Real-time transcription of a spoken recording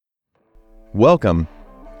Welcome.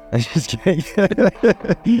 I'm just kidding.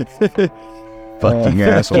 Fucking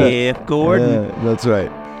asshole. Jeff Gordon. That's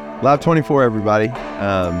right. Lab 24, everybody.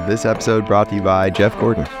 This episode brought to you by Jeff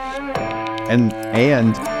Gordon and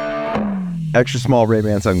extra small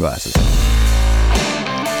Ray-Ban sunglasses.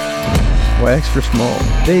 Why extra small?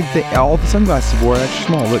 They all the sunglasses were extra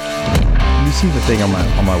small. Look, you see the thing on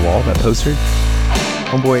my wall, that poster?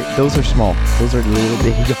 Oh boy, those are small. Those are little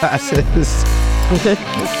bitty glasses.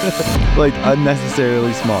 Like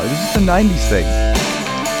unnecessarily small. It was just a 90s thing.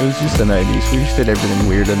 It was just the 90s. We just did everything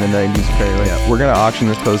weird in the 90s, apparently. Yeah, we're gonna auction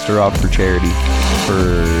this poster off for charity for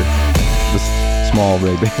the small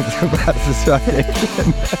Ray-Ban sunglasses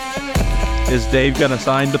foundation. Is Dave gonna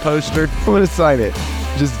sign the poster? I'm gonna sign it.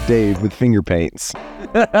 Just Dave with finger paints.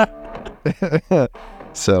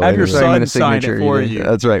 So Have your anyway, son sign it for you.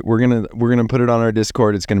 That's right. We're gonna put it on our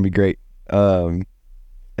Discord. It's gonna be great.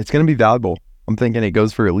 It's gonna be valuable. I'm thinking it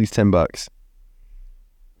goes for at least $10.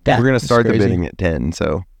 We're gonna start the bidding at 10.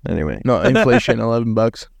 So anyway, No, inflation,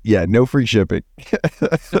 $11. yeah, no free shipping.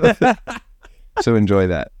 So enjoy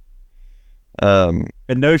that. And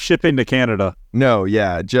no shipping to Canada. No,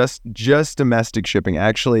 yeah, just domestic shipping.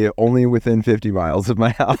 Actually, only within 50 miles of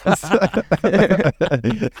my house.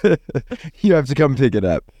 You have to come pick it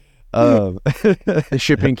up. The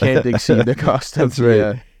shipping can't exceed the cost of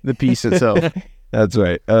the piece itself. That's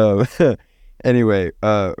right. Anyway,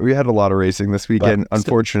 we had a lot of racing this weekend.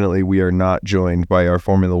 Unfortunately, we are not joined by our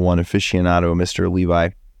Formula One aficionado, Mr. Levi.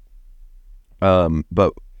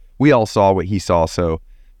 But we all saw what he saw, so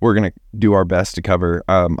we're going to do our best to cover.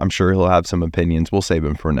 I'm sure he'll have some opinions. We'll save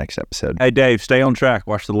him for next episode. Hey, Dave, stay on track.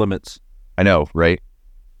 Watch the limits. I know, right?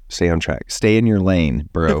 Stay on track. Stay in your lane,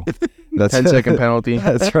 bro. That's 10-second penalty.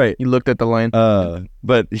 That's right. You looked at the line.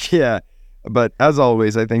 But as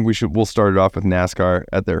always, I think we'll start it off with NASCAR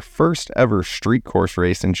at their first ever street course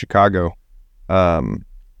race in Chicago.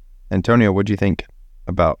 Antonio, what'd you think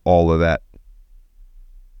about all of that?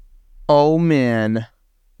 Oh, man,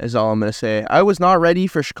 is all I'm going to say. I was not ready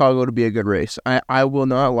for Chicago to be a good race. I will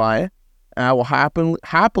not lie. I will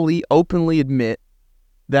happily, openly admit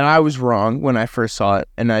that I was wrong when I first saw it,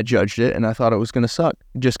 and I judged it, and I thought it was going to suck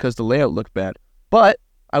just because the layout looked bad. But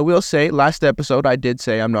I will say, last episode, I did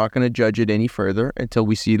say I'm not going to judge it any further until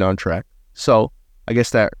we see it on track. So I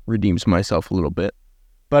guess that redeems myself a little bit.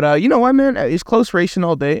 But you know what, man? It's close racing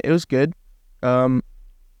all day. It was good. Our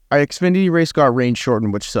Xfinity race got range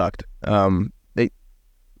shortened, which sucked. From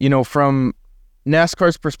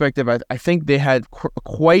NASCAR's perspective, I think they had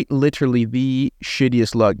quite literally the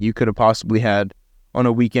shittiest luck you could have possibly had on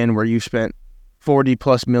a weekend where you spent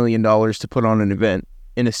 $40+ million to put on an event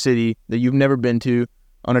in a city that you've never been to,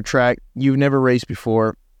 on a track you've never raced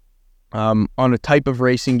before, on a type of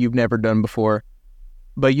racing you've never done before.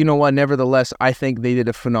 But you know what? Nevertheless, I think they did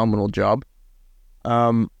a phenomenal job.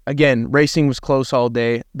 Again, racing was close all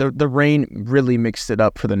day. The rain really mixed it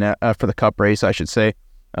up for the Cup race, I should say.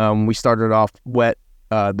 We started off wet,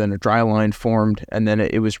 then a dry line formed, and then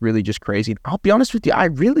it was really just crazy. I'll be honest with you, I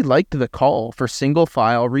really liked the call for single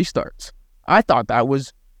file restarts. I thought that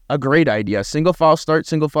was a great idea. Single file start,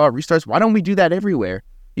 single file restarts. Why don't we do that everywhere?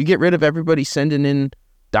 You get rid of everybody sending in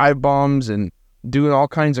dive bombs and doing all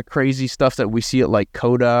kinds of crazy stuff that we see at like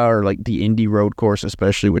COTA or like the Indy road course,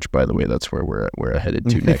 especially, which by the way, that's where we're headed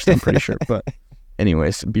to next, I'm pretty sure. But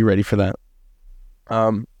anyways, be ready for that.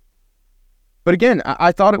 But again,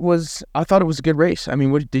 I thought it was a good race. I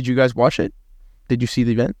mean, did you guys watch it? Did you see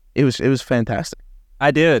the event? It was fantastic.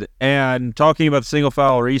 I did. And talking about the single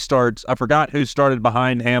file restarts, I forgot who started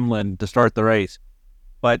behind Hamlin to start the race.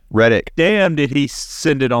 But Reddick. damn, did he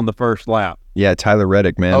send it on the first lap. Yeah, Tyler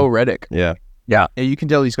Reddick, man. Oh, Reddick. Yeah. Yeah, you can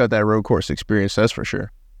tell he's got that road course experience, that's for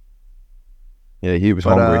sure. Yeah, he was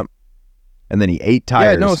hungry. And then he ate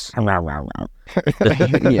tires. Yeah, and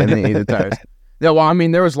then he ate the tires. Yeah, well, I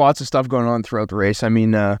mean, there was lots of stuff going on throughout the race. I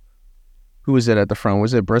mean, who was it at the front?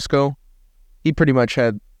 Was it Briscoe? He pretty much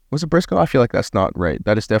had... Was it Briscoe? I feel like that's not right.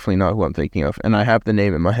 That is definitely not who I'm thinking of. And I have the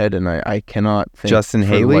name in my head, and I cannot think Justin for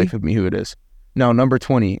Haley? the life of me who it is. No, number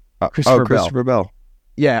 20. Christopher Bell.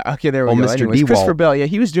 Yeah, okay, there we go. Mr. Anyways, D-Wall. Christopher Bell, yeah,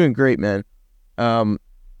 he was doing great, man. All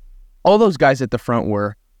those guys at the front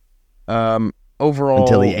were overall...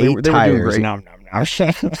 Until he ate they tires. were doing great. No.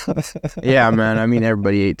 Yeah, man. I mean,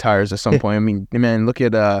 everybody ate tires at some point. I mean, man, look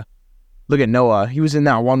at Noah. He was in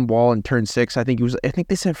that one wall in turn 6. I think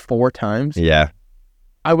they said 4 times. Yeah.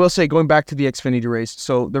 I will say, going back to the Xfinity race,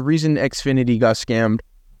 so the reason Xfinity got scammed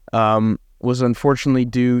was unfortunately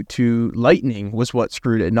due to lightning was what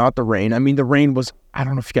screwed it, not the rain. I mean, the rain was, I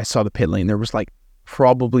don't know if you guys saw the pit lane. There was like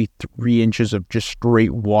probably 3 inches of just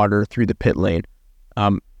straight water through the pit lane.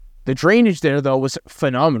 The drainage there, though, was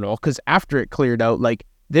phenomenal because after it cleared out, like,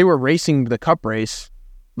 they were racing the cup race,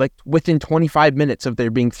 like, within 25 minutes of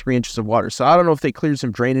there being 3 inches of water. So I don't know if they cleared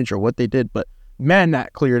some drainage or what they did, but man,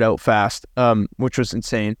 that cleared out fast, which was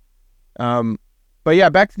insane. But yeah,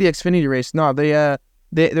 back to the Xfinity race. No, they're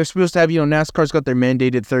supposed to have, NASCAR's got their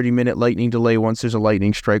mandated 30-minute lightning delay once there's a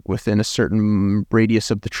lightning strike within a certain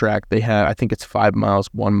radius of the track. They have, I think it's 5 miles,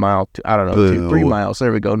 1 mile, I don't know, 2, 3 miles.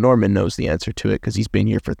 There we go. Norman knows the answer to it because he's been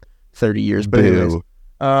here for 30 years. But anyways,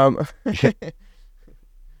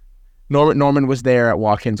 Norman was there at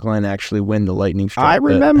Watkins Glen actually when the lightning strike. I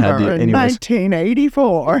remember in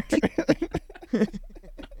 1984.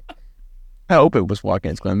 I hope it was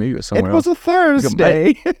Watkins Glen. Maybe it was somewhere else. It was a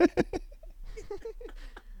Thursday.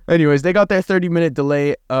 Anyways, they got their 30-minute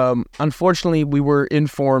delay. Unfortunately, we were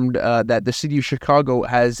informed that the city of Chicago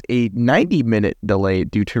has a 90-minute delay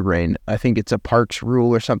due to rain. I think it's a parks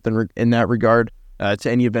rule or something in that regard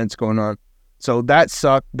to any events going on. So that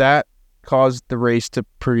sucked. That caused the race to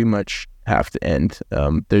pretty much have to end.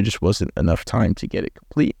 There just wasn't enough time to get it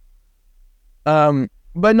complete.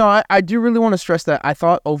 But no, I do really want to stress that I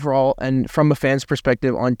thought overall, and from a fan's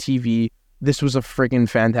perspective on TV, this was a freaking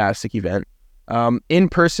fantastic event. In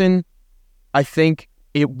person, I think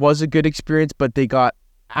it was a good experience, but they got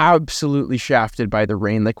absolutely shafted by the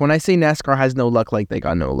rain. Like, when I say NASCAR has no luck, like, they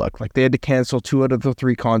got no luck. Like, they had to cancel 2 out of the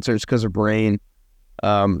 3 concerts because of rain.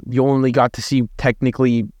 You only got to see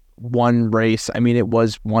technically 1 race. I mean, it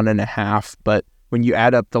was 1.5, but when you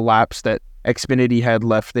add up the laps that Xfinity had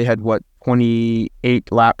left, they had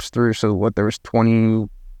 28 laps through, so there was 20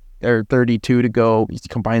 or 32 to go. You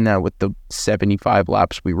combine that with the 75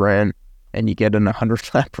 laps we ran, and you get an 100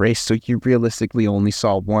 lap race, so you realistically only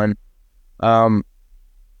saw 1,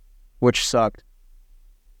 which sucked.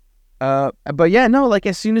 But yeah, no, like,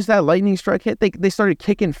 as soon as that lightning strike hit, they started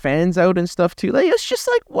kicking fans out and stuff too. Like, it's just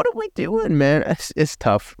like, what are we doing, man? It's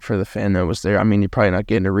tough for the fan that was there. I mean, you're probably not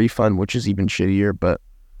getting a refund, which is even shittier, but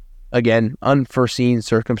again, unforeseen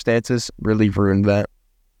circumstances really ruined that.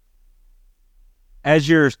 As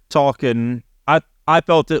you're talking, I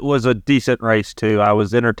felt it was a decent race too. I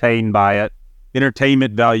was entertained by it.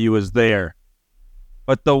 Entertainment value was there.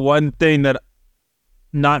 But the one thing that,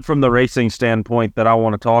 not from the racing standpoint, that I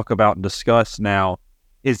want to talk about and discuss now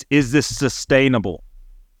is this sustainable?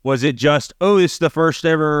 Was it just, it's the first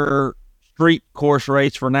ever street course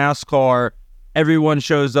race for NASCAR. Everyone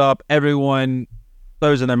shows up, everyone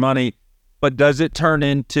throws in their money. But does it turn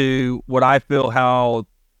into what I feel how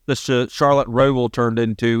the Charlotte Roval turned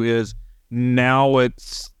into is now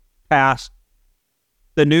it's past,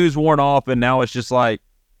 the news worn off, and now it's just like,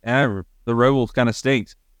 the Roval kind of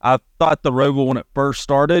stinks. I thought the Roval when it first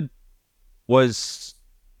started was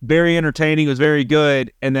very entertaining, was very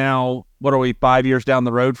good, and now, what are we, 5 years down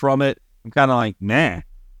the road from it? I'm kind of like, man.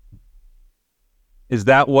 Is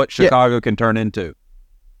that what Chicago can turn into?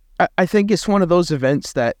 I think it's one of those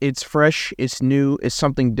events that it's fresh, it's new, it's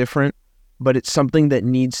something different, but it's something that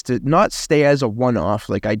needs to not stay as a one-off.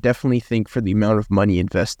 Like, I definitely think for the amount of money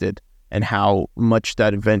invested and how much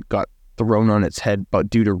that event got thrown on its head but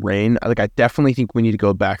due to rain, like, I definitely think we need to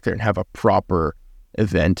go back there and have a proper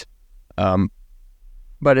event.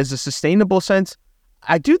 But as a sustainable sense,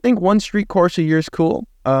 I do think 1 street course a year is cool.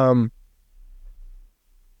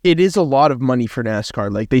 It is a lot of money for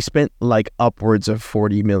NASCAR. Like, they spent like upwards of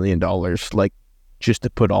 $40 million, like, just to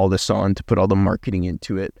put all this on, to put all the marketing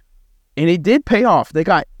into it. And it did pay off. They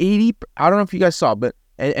got 80, I don't know if you guys saw, but,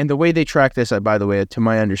 and the way they track this, by the way, to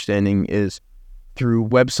my understanding, is through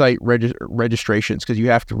website registrations, because you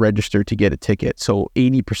have to register to get a ticket. So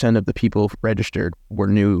 80% of the people registered were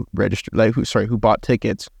new who bought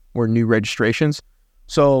tickets were new registrations.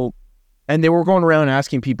 So, and they were going around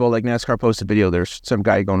asking people, like, NASCAR posted a video, there's some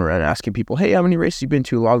guy going around asking people, hey, how many races you been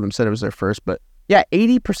to? A lot of them said it was their first, but yeah,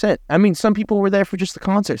 80%. I mean, some people were there for just the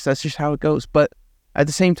concerts. That's just how it goes. But at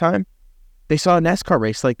the same time, they saw a NASCAR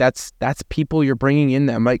race. Like, that's people you're bringing in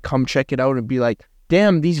that might come check it out and be like,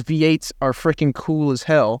 damn, these V8s are freaking cool as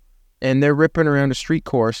hell, and they're ripping around a street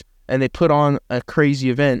course, and they put on a crazy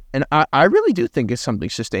event. And I really do think it's something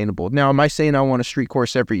sustainable. Now, am I saying I want a street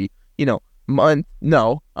course every, month?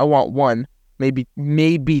 No, I want 1,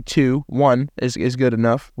 maybe 2. 1 is good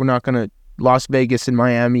enough. We're not going to Las Vegas and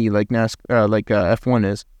Miami like F1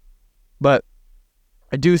 is. But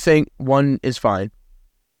I do think 1 is fine.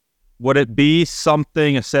 Would it be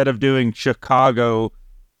something, instead of doing Chicago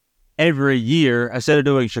every year, instead of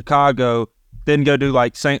doing Chicago, then go do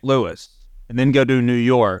like St. Louis, and then go do New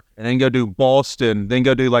York, and then go do Boston, then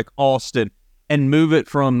go do like Austin, and move it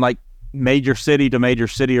from like major city to major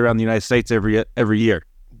city around the United States every year?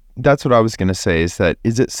 that's what I was going to say, is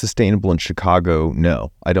it sustainable in Chicago?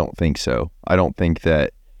 No, I don't think so. I think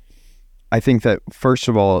that first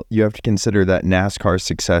of all, you have to consider that NASCAR's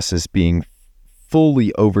success is being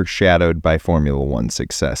fully overshadowed by Formula One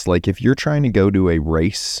success. Like if you're trying to go to a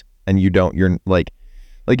race and you're like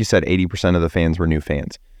you said, 80% of the fans were new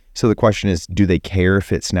fans. So the question is, do they care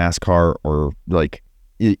if it's NASCAR or like,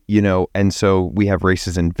 and so we have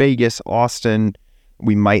races in Vegas, Austin.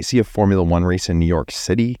 We might see a Formula One race in New York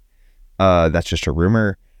City. That's just a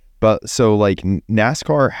rumor. But so like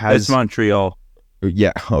NASCAR has... It's Montreal.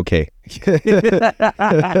 Yeah, okay.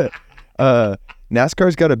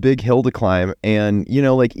 NASCAR's got a big hill to climb. And,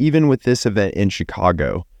 like even with this event in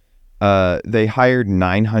Chicago, they hired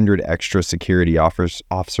 900 extra security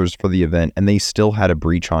officers for the event, and they still had a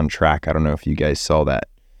breach on track. I don't know if you guys saw that,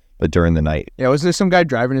 but during the night. Yeah, wasn't there some guy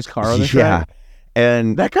driving his car on the track? Yeah.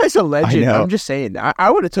 And that guy's a legend. I'm just saying. I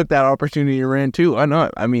would have took that opportunity and ran too. Why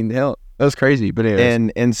not? I mean, hell, that was crazy. But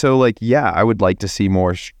anyways. And so like, yeah, I would like to see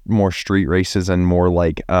more street races and more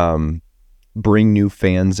like bring new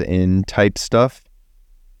fans in type stuff.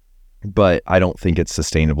 But I don't think it's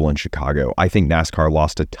sustainable in Chicago. I think NASCAR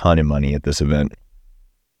lost a ton of money at this event.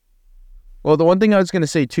 Well, the one thing I was going to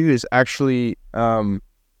say too is actually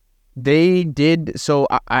they did. So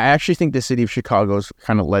I actually think the city of Chicago is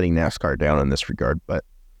kind of letting NASCAR down in this regard. But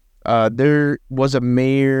there was a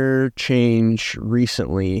mayor change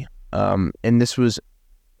recently, and this was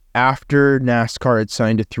after NASCAR had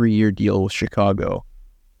signed a 3-year deal with Chicago.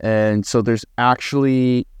 And so there's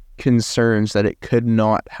actually concerns that it could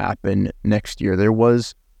not happen next year. There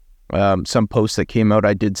was some posts that came out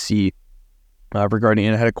I did see regarding,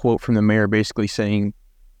 and I had a quote from the mayor basically saying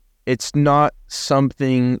it's not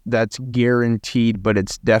something that's guaranteed, but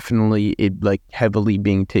it's definitely heavily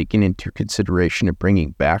being taken into consideration and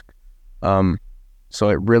bringing back. So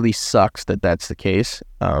it really sucks that that's the case.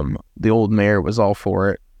 The old mayor was all for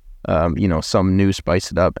it. Some news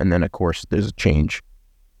spice it up, and then of course there's a change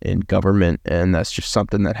in government, and that's just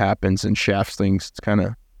something that happens and shafts things. It's kind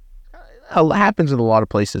of happens in a lot of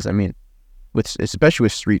places. I mean, especially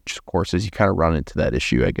with street courses, you kind of run into that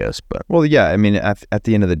issue, I guess. But well, yeah, I mean, at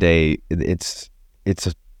the end of the day, the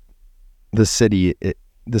city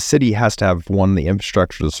has to have, one, the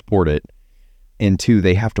infrastructure to support it, and two,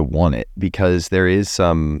 they have to want it, because there's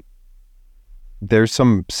some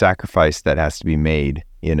sacrifice that has to be made,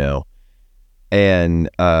 and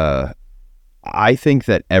I think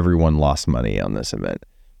that everyone lost money on this event.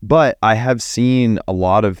 But I have seen a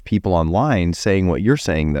lot of people online saying what you're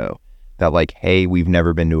saying, though, that like, hey, we've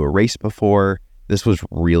never been to a race before. This was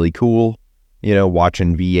really cool,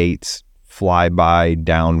 watching V8s fly by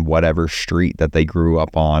down whatever street that they grew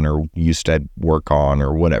up on or used to work on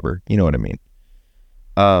or whatever. You know what I mean?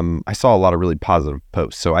 I saw a lot of really positive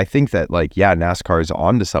posts. So I think that like, yeah, NASCAR is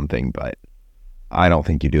onto something, but I don't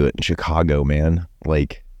think you do it in Chicago, man.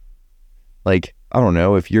 Like, I don't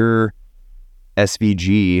know, if you're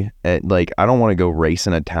SVG, I don't want to go race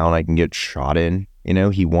in a town I can get shot in.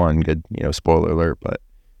 He won, good, spoiler alert, but.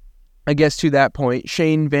 I guess to that point,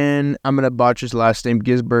 Shane Van, I'm going to botch his last name,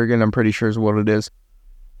 Gisbergen, I'm pretty sure is what it is,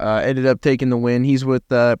 ended up taking the win. He's with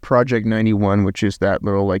Project 91, which is that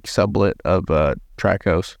little sublet of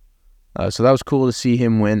Trackhouse. So that was cool to see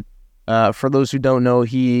him win. For those who don't know,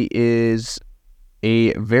 he is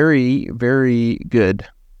a very, very good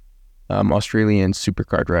Australian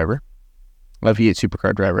supercar driver. V8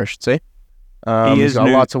 supercar driver, I should say. He's got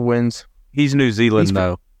lots of wins. He's New Zealand,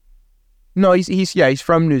 though. No, he's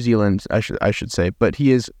from New Zealand, I should say, but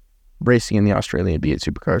he is racing in the Australian V8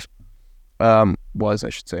 supercars. I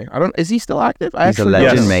should say. Is he still active? He's a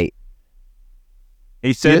legend, mate.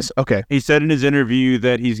 He said, okay. He said in his interview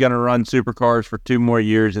that he's going to run supercars for 2 more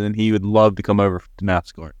years, and then he would love to come over to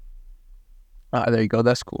NASCAR. There you go.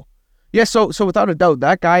 That's cool. Yeah, so without a doubt,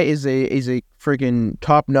 that guy is a friggin'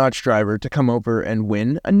 top-notch driver to come over and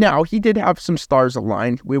win. And now, he did have some stars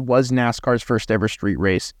aligned. It was NASCAR's first ever street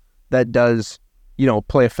race. That does,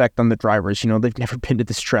 play effect on the drivers. They've never been to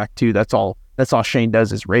this track, too. That's all Shane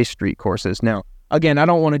does is race street courses. Now, again, I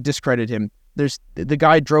don't want to discredit him. The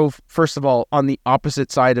guy drove, first of all, on the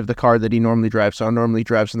opposite side of the car that he normally drives. So normally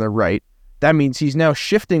drives on the right. That means he's now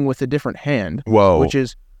shifting with a different hand. Whoa. Which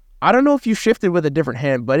is, I don't know if you shifted with a different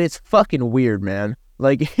hand, but it's fucking weird, man.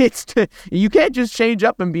 You can't just change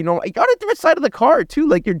up and be normal. You got a different side of the car, too,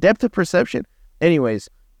 your depth of perception. Anyways,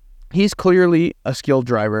 he's clearly a skilled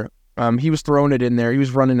driver. He was throwing it in there. He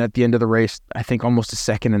was running at the end of the race, I think almost 1.5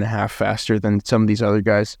 seconds faster than some of these other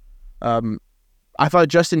guys. I thought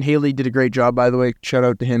Justin Haley did a great job, by the way. Shout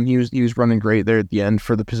out to him. He was running great there at the end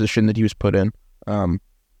for the position that he was put in.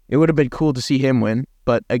 It would have been cool to see him win,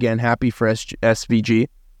 but again, happy for SVG.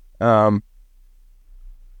 I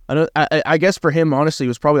guess for him, honestly, it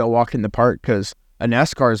was probably a walk in the park because a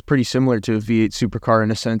NASCAR is pretty similar to a V8 supercar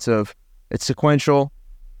in a sense of it's sequential.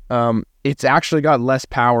 It's actually got less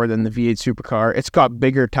power than the V8 supercar. It's got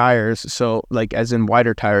bigger tires, so like as in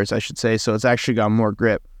wider tires, I should say. So it's actually got more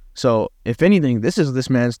grip. So if anything, this is this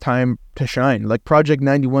man's time to shine. Like Project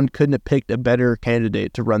 91 couldn't have picked a better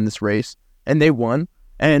candidate to run this race, and they won.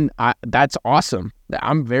 And that's awesome.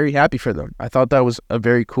 I'm very happy for them. I thought that was a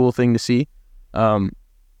very cool thing to see. Now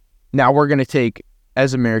we're going to take,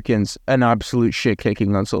 as Americans, an absolute shit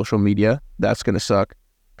kicking on social media. That's going to suck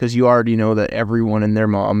because you already know that everyone and their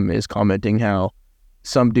mom is commenting how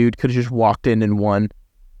some dude could have just walked in and won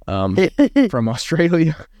from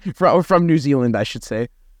Australia, from New Zealand, I should say.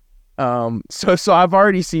 So I've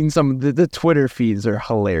already seen some of the Twitter feeds are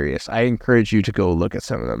hilarious. I encourage you to go look at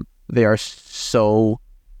some of them. They are so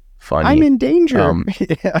funny. I'm in danger.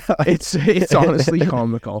 It's honestly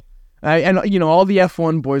comical. And all the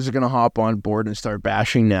F1 boys are gonna hop on board and start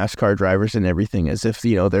bashing NASCAR drivers and everything as if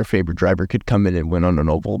their favorite driver could come in and win on an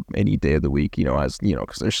oval any day of the week.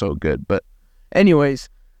 Because they're so good. But anyways,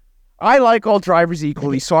 I like all drivers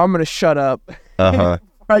equally, so I'm gonna shut up.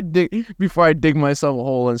 Before I dig myself a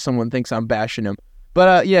hole and someone thinks I'm bashing him.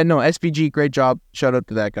 But SVG, great job. Shout out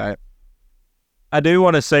to that guy. I do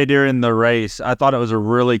want to say during the race, I thought it was a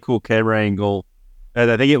really cool camera angle. And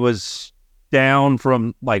I think it was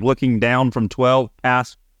looking down from 12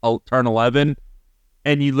 past turn 11,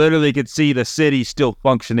 and you literally could see the city still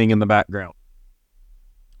functioning in the background.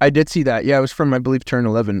 I did see that. Yeah, it was from, I believe, turn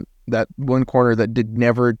 11, that one corner that did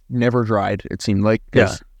never dried, it seemed like.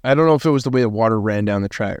 Yeah. I don't know if it was the way the water ran down the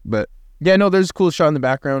track, but yeah, no, there's a cool shot in the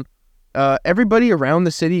background. Everybody around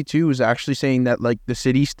the city too was actually saying that like the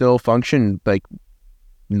city still functioned like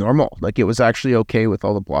normal, like it was actually okay with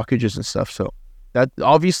all the blockages and stuff. So that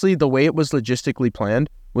obviously the way it was logistically planned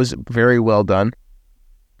was very well done.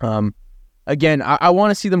 Again, I want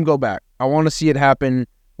to see them go back. I want to see it happen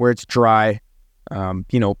where it's dry.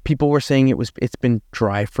 People were saying it's been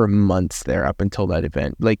dry for months there up until that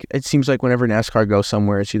event. Like it seems like whenever NASCAR goes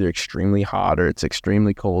somewhere, it's either extremely hot or it's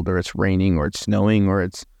extremely cold or it's raining or it's snowing or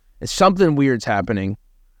it's something weird's happening.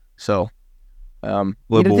 So,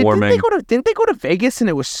 global warming. Didn't they go to Vegas and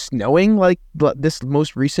it was snowing like this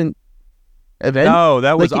most recent event? No,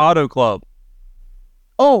 that was Auto Club.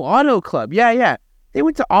 Oh, Auto Club. Yeah. They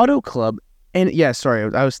went to Auto Club. And yeah,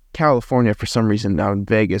 sorry, I was California for some reason. Now in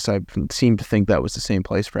Vegas, I seem to think that was the same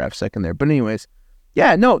place for half a second there. But anyways,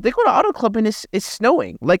 yeah, no, they go to Auto Club and it's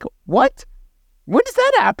snowing. Like, what? When does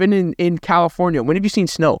that happen in California? When have you seen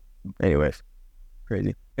snow? Anyways,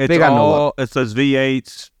 crazy. It's those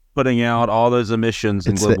V8s putting out all those emissions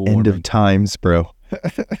in global warming. It's the end of times, bro.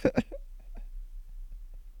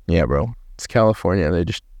 Yeah, bro. It's California. They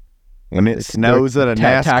just... When it snows at a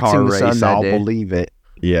NASCAR race, I'll believe it.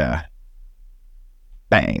 Yeah.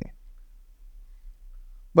 Bang.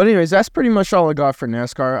 But anyways, that's pretty much all I got for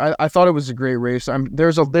NASCAR. I thought it was a great race.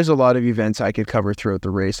 There's a lot of events I could cover throughout the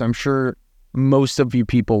race. I'm sure most of you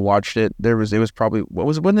people watched it. It was probably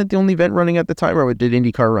wasn't it the only event running at the time, or did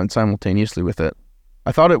IndyCar run simultaneously with it?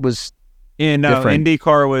 I thought it was different.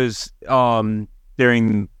 IndyCar was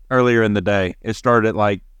during earlier in the day. It started at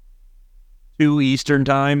like 2 Eastern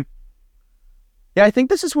time. Yeah, I think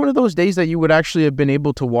this is one of those days that you would actually have been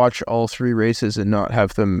able to watch all 3 races and not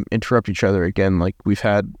have them interrupt each other again. Like we've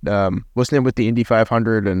had, wasn't it with the Indy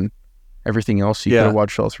 500 and everything else? You could have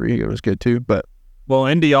watched all 3. It was good too. But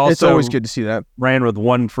Indy also, it's always good to see that. Ran with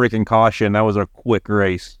 1 freaking caution. That was a quick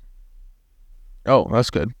race. Oh, that's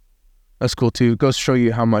good. That's cool too. It goes to show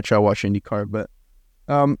you how much I watch IndyCar. But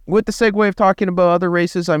with the segue of talking about other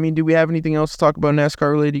races, I mean, do we have anything else to talk about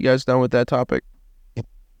NASCAR related? You guys done with that topic?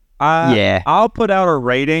 Yeah. I'll put out a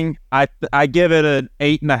rating. I give it an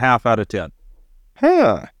 8.5 out of 10.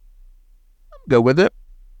 Huh. Go with it.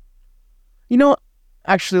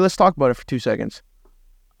 Actually, let's talk about it for 2 seconds.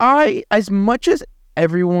 As much as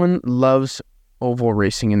everyone loves oval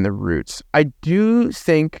racing in the roots, I do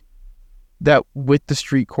think that with the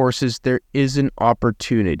street courses, there is an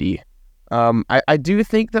opportunity. I do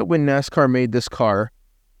think that when NASCAR made this car,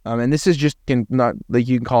 and this is just not like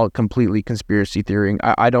you can call it completely conspiracy theory.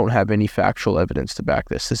 I don't have any factual evidence to back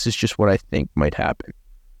this. This is just what I think might happen.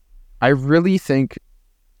 I really think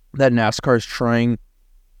that NASCAR is trying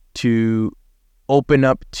to open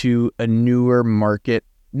up to a newer market,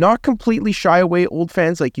 not completely shy away old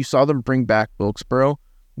fans like you saw them bring back Wilkesboro.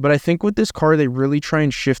 But I think with this car, they really try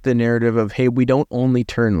and shift the narrative of, hey, we don't only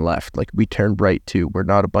turn left, like we turn right too. We're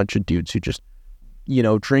not a bunch of dudes who just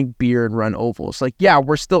drink beer and run ovals. Like, yeah,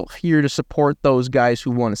 we're still here to support those guys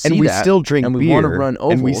who want to see And we that. still drink and we beer. want to run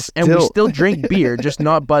ovals. And we still drink beer, just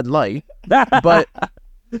not Bud Light. But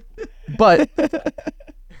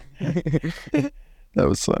that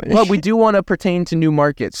was funny. But we do want to pertain to new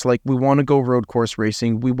markets. Like, we want to go road course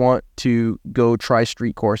racing. We want to go try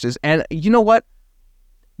street courses. And you know what?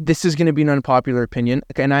 This is going to be an unpopular opinion.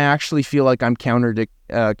 And I actually feel like I'm counter,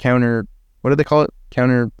 what do they call it?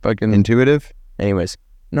 Counter fucking... Intuitive? Anyways.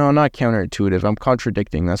 No, not counterintuitive. I'm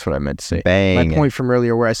contradicting. That's what I meant to say. Bang. My point from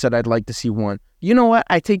earlier where I said I'd like to see one. You know what?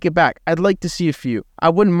 I take it back. I'd like to see a few. I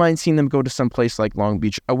wouldn't mind seeing them go to some place like Long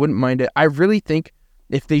Beach. I wouldn't mind it. I really think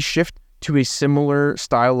if they shift to a similar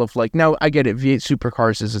style of like... Now, I get it. V8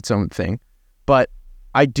 Supercars is its own thing. But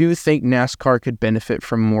I do think NASCAR could benefit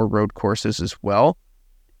from more road courses as well.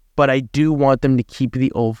 But I do want them to keep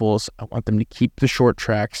the ovals. I want them to keep the short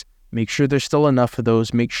tracks. Make sure there's still enough of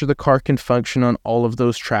those. Make sure the car can function on all of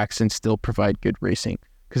those tracks and still provide good racing.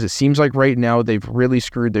 Because it seems like right now they've really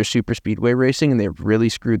screwed their super speedway racing and they've really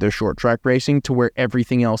screwed their short track racing to where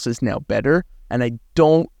everything else is now better. And I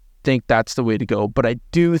don't think that's the way to go. But I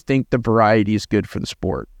do think the variety is good for the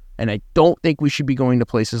sport. And I don't think we should be going to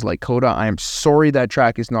places like Coda. I am sorry that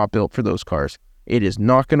track is not built for those cars. It is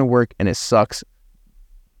not going to work and it sucks.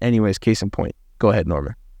 Anyways, case in point. Go ahead,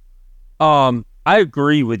 Norman. I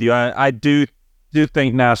agree with you. I do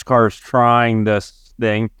think NASCAR is trying this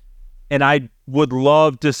thing, and I would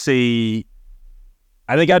love to see.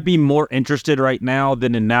 I think I'd be more interested right now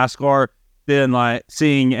than in NASCAR than like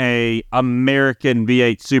seeing a American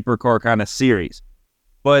V8 supercar kind of series.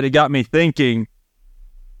 But it got me thinking.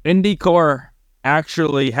 IndyCar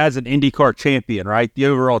actually has an IndyCar champion, right? The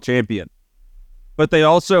overall champion, but they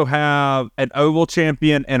also have an oval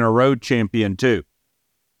champion and a road champion too.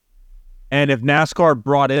 And if NASCAR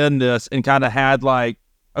brought in this and kind of had like,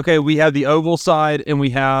 okay, we have the oval side and we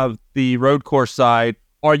have the road course side,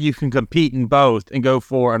 or you can compete in both and go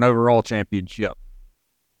for an overall championship.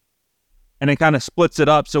 And it kind of splits it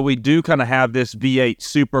up. So we do kind of have this V8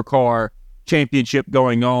 supercar championship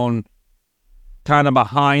going on kind of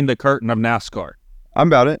behind the curtain of NASCAR. I'm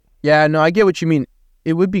about it. Yeah, no, I get what you mean.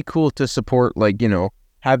 It would be cool to support, like,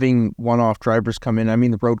 having one-off drivers come in. I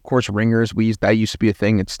mean, the road course ringers, that used to be a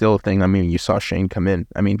thing. It's still a thing. I mean, you saw Shane come in.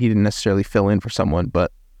 I mean, he didn't necessarily fill in for someone,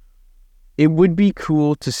 but it would be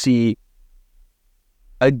cool to see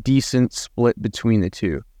a decent split between the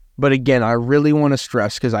two. But again, I really want to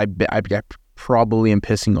stress, because I probably am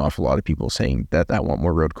pissing off a lot of people saying that I want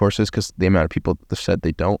more road courses, because the amount of people that said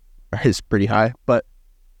they don't is pretty high. But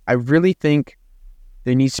I really think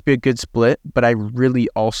there needs to be a good split, but I really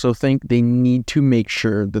also think they need to make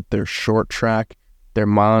sure that their short track, their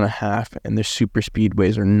mile and a half, and their super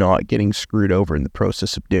speedways are not getting screwed over in the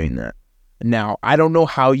process of doing that. Now, I don't know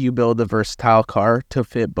how you build a versatile car to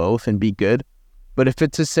fit both and be good, but if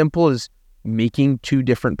it's as simple as making two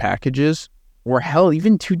different packages, or hell,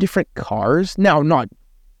 even two different cars, now not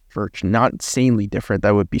insanely different,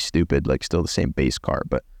 that would be stupid, like still the same base car,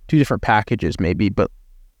 but two different packages maybe, but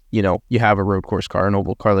you have a road course car, an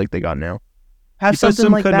oval car like they got now. Have you something put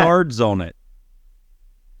some like canards that on it.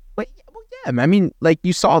 Well, yeah. I mean, like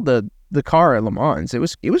you saw the car at Le Mans. It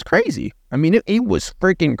was crazy. I mean, it was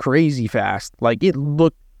freaking crazy fast. Like it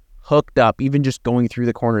looked hooked up, even just going through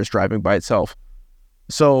the corners, driving by itself.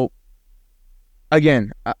 So,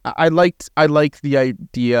 again, I liked the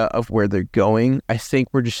idea of where they're going. I think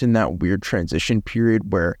we're just in that weird transition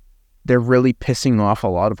period where they're really pissing off a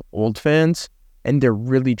lot of old fans. And they're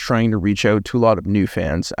really trying to reach out to a lot of new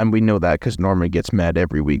fans. And we know that because Norman gets mad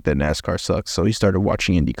every week that NASCAR sucks. So he started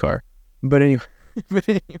watching IndyCar. But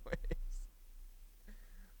anyways,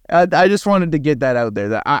 I just wanted to get that out there.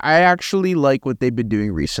 That I actually like what they've been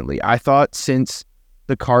doing recently. I thought since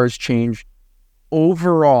the cars changed,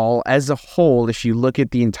 overall, as a whole, if you look at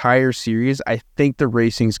the entire series, I think the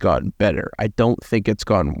racing's gotten better. I don't think it's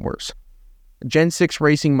gotten worse. Gen 6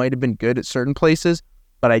 racing might have been good at certain places,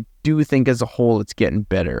 but I do think as a whole it's getting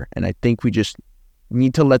better, and I think we just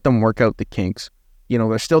need to let them work out the kinks.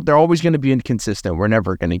 They're always going to be inconsistent. We're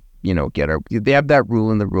never going to, they have that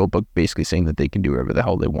rule in the rule book basically saying that they can do whatever the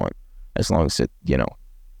hell they want as long as it,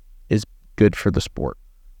 is good for the sport.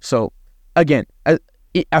 So, again,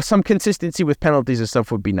 some consistency with penalties and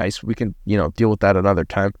stuff would be nice. We can, deal with that another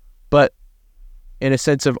time. But in a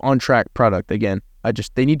sense of on-track product, again,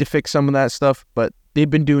 they need to fix some of that stuff, but they've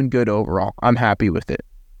been doing good overall. I'm happy with it.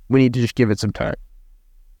 We need to just give it some time.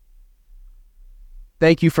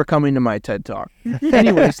 Thank you for coming to my TED Talk.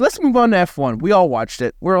 Anyways, let's move on to F1. We all watched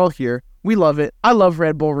it. We're all here. We love it. I love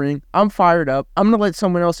Red Bull Ring. I'm fired up. I'm going to let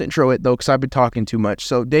someone else intro it, though, because I've been talking too much.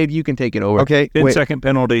 So, Dave, you can take it over. Okay. 10-second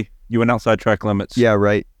penalty. You went outside track limits. Yeah,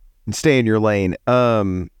 right. And stay in your lane.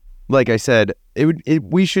 Like I said,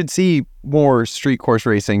 we should see more street course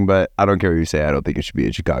racing, but I don't care what you say. I don't think it should be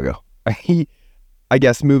in Chicago. I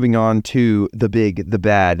guess moving on to the big, the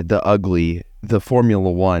bad, the ugly, the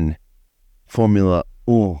Formula One, from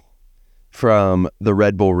the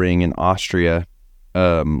Red Bull Ring in Austria.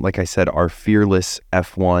 Like I said, our fearless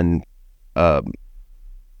F1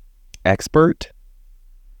 expert,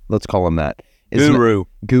 let's call him that.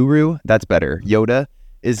 Guru, that's better. Yoda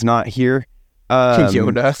is not here.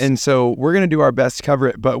 Yoda. And so we're going to do our best to cover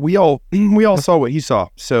it, but we all saw what he saw.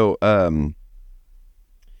 So,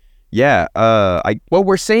 what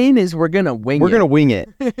we're saying is we're going to wing it. We're going to wing it.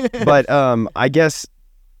 But I guess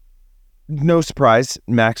no surprise,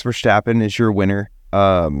 Max Verstappen is your winner.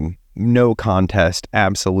 No contest,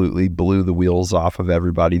 absolutely blew the wheels off of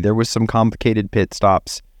everybody. There was some complicated pit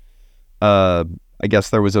stops. I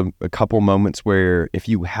guess there was a couple moments where if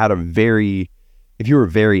you were a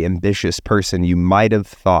very ambitious person, you might have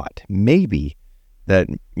thought maybe that,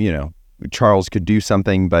 Charles could do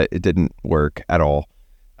something, but it didn't work at all.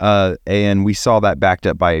 And we saw that backed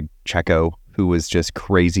up by Checo, who was just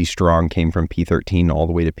crazy strong, came from P13 all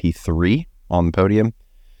the way to P3 on the podium.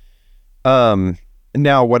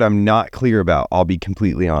 Now, what I'm not clear about, I'll be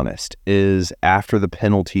completely honest, is after the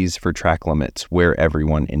penalties for track limits, where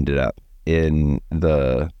everyone ended up in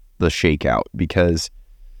the shakeout, because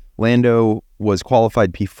Lando was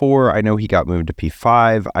qualified P4. I know he got moved to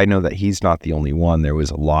P5. I know that he's not the only one. There was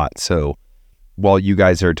a lot. So while you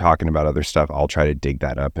guys are talking about other stuff, I'll try to dig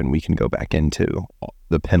that up and we can go back into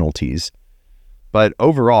the penalties. But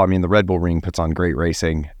overall, I mean, the Red Bull Ring puts on great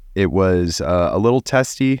racing. It was a little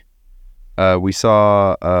testy. We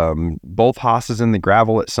saw both Haas's in the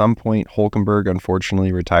gravel at some point. Hülkenberg,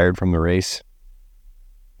 unfortunately, retired from the race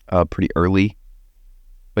pretty early.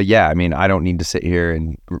 But yeah, I mean, I don't need to sit here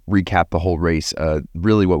and recap the whole race.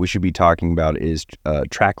 Really, what we should be talking about is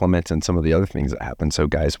track limits and some of the other things that happened. So,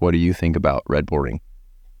 guys, what do you think about Red Bull Ring?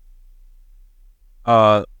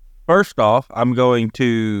 First off, I'm going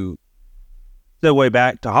to segue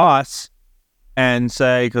back to Haas and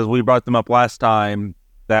say, because we brought them up last time,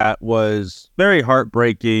 that was very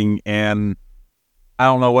heartbreaking, and I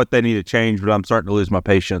don't know what they need to change, but I'm starting to lose my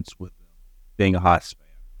patience with being a Haas fan.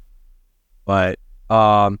 But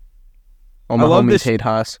all my homies hate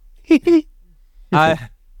Haas.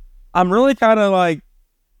 I'm really kind of like,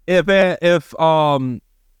 if brain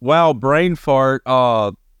fart,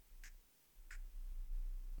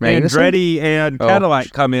 Andretti and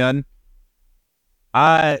Cadillac come in,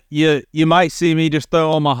 you might see me just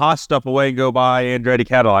throw all my Haas stuff away and go buy Andretti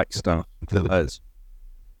Cadillac stuff, because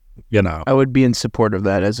I would be in support of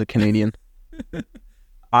that as a Canadian.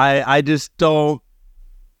 I just don't,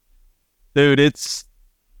 dude. It's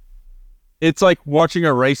like watching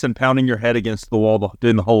a race and pounding your head against the wall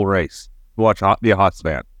during the whole race. Be a Haas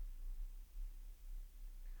fan.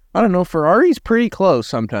 I don't know. Ferrari's pretty close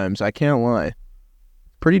sometimes. I can't lie.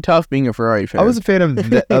 Pretty tough being a Ferrari fan. I was a fan of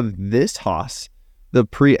of this Haas. The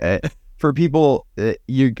for people,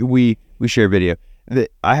 we share video.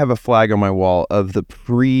 I have a flag on my wall of the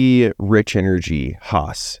pre-Rich Energy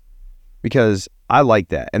Haas, because I like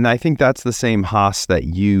that, and I think that's the same Haas that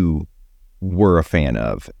you were a fan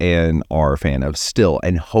of and are a fan of still,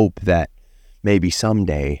 and hope that maybe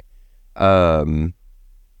someday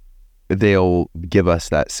they'll give us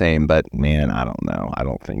that same. But man, I don't know. I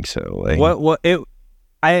don't think so.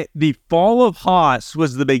 The fall of Haas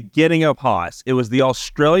was the beginning of Haas. It was the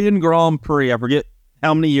Australian Grand Prix. I forget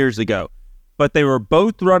how many years ago, but they were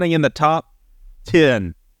both running in the top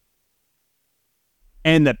 10,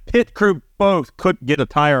 and the pit crew both couldn't get a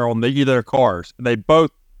tire on either of their cars. They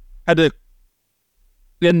both had to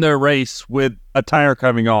end their race with a tire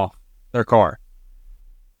coming off their car.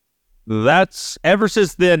 That's ever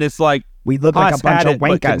since then. It's like we look Haas like a bunch of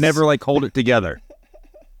but wankers. could never hold it together.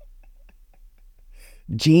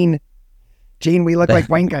 Gene, we look like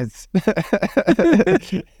wankers.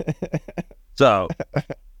 So,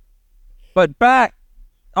 but back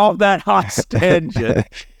off that Haas tangent.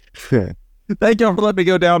 Thank you for letting me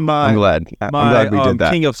go down I'm glad we did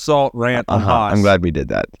that. King of Salt rant on Haas. I'm glad we did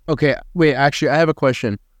that. Okay, wait, actually, I have a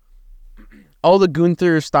question. All the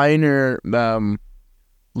Gunther Steiner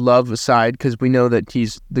love aside, because we know that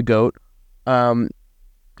he's the GOAT,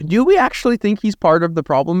 do we actually think he's part of the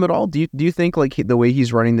problem at all? Do you think like the way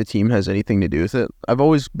he's running the team has anything to do with it? I've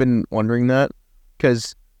always been wondering that,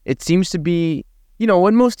 because it seems to be,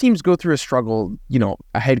 when most teams go through a struggle,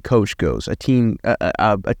 a head coach goes, a team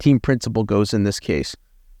principal goes in this case.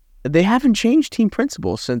 they haven't changed team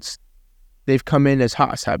principles since they've come in as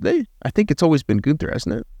Haas, have they? I think it's always been Gunther,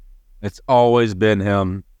 hasn't it? It's always been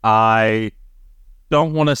him. I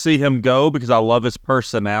don't want to see him go because I love his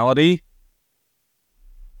personality.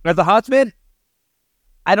 As a Haas fan,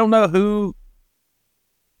 I don't know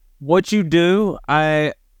what you do.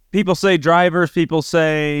 People say drivers, people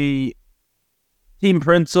say team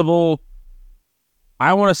principal.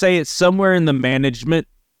 I want to say it's somewhere in the management,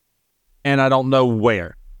 and I don't know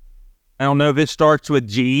where. I don't know if it starts with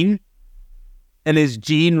Gene, and is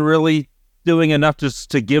Gene really doing enough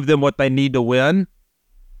to give them what they need to win?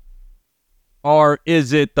 Or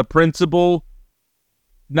is it the principal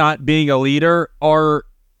not being a leader? Or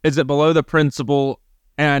is it below the principal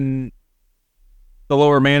and the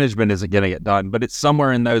lower management isn't getting it done? But it's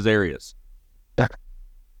somewhere in those areas.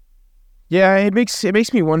 Yeah, it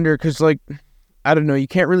makes me wonder because, like, I don't know, you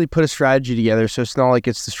can't really put a strategy together, so it's not like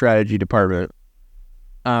it's the strategy department.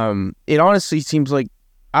 It honestly seems like,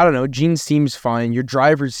 I don't know, Gene seems fine. Your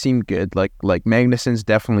drivers seem good. Like Magnussen's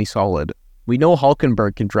definitely solid. We know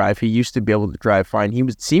Hulkenberg can drive. He used to be able to drive fine.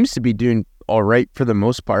 Seems to be doing all right for the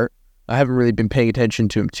most part. I haven't really been paying attention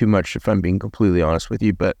to him too much, if I'm being completely honest with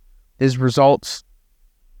you, but his results,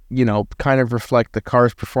 kind of reflect the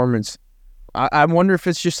car's performance. I wonder if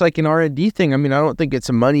it's just like an R&D thing. I mean, I don't think it's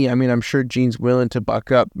a money. I mean, I'm sure Gene's willing to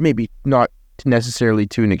buck up, maybe not necessarily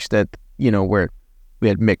to an extent, where we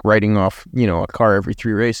had Mick writing off, a car every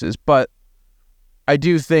 3 races. But I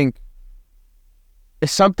do think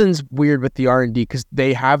something's weird with the R&D because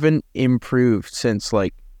they haven't improved since,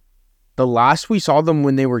 like, the last we saw them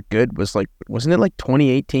when they were good was, like, wasn't it like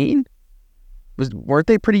 2018? Weren't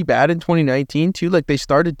they pretty bad in 2019 too? Like, they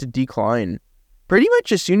started to decline pretty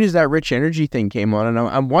much as soon as that Rich Energy thing came on. And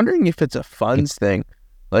I'm wondering if it's a funds thing.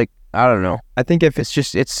 Like, I don't know. I think if It's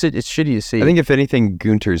just, it's shitty to see. I think if anything,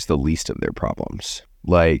 Gunter's the least of their problems.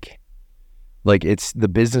 Like it's the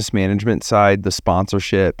business management side, the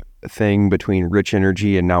sponsorship thing between Rich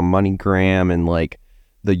Energy and now MoneyGram and like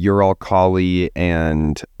the Ural Kali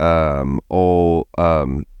and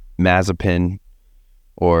Mazepin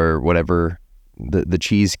or whatever the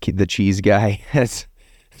cheese guy, as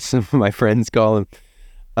some of my friends call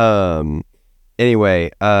him. Anyway,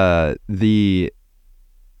 I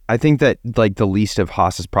think that like the least of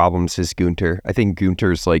Haas's problems is Gunter. I think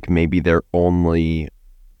Gunter's like maybe their only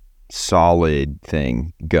solid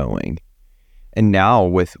thing going. And now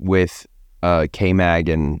with K-Mag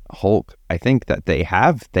and Hulk, I think that they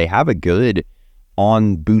have a good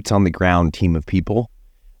boots on the ground team of people.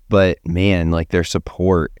 But man, like their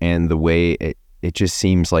support and the way it just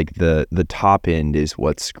seems like the top end is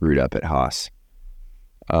what's screwed up at Haas.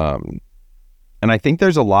 And I think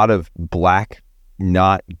there's a lot of black,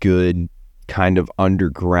 not good kind of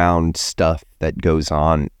underground stuff that goes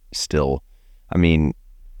on still. I mean,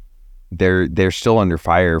 they're still under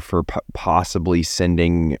fire for possibly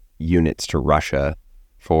sending units to Russia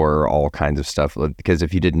for all kinds of stuff. Because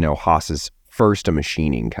if you didn't know, Haas is first a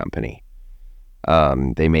machining company.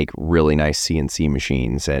 They make really nice CNC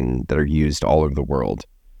machines and that are used all over the world.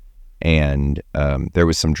 And there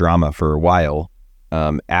was some drama for a while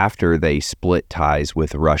after they split ties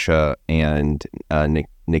with Russia and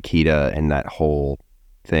Nikita and that whole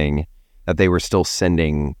thing, that they were still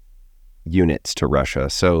sending units to Russia.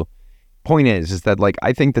 So point is that like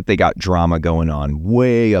I think that they got drama going on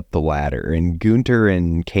way up the ladder, and Gunter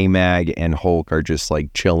and K-Mag and Hulk are just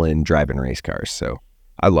like chilling, driving race cars. So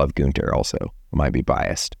I love Gunter also. Might be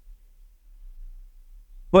biased.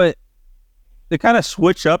 But to kind of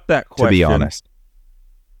switch up that question, to be honest,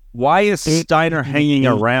 why is Steiner hanging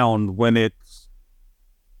around when it's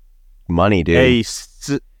money, dude?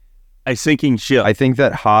 A sinking ship? I think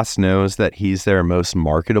that Haas knows that he's their most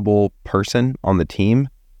marketable person on the team,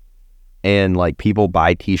 and like people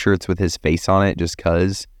buy T-shirts with his face on it just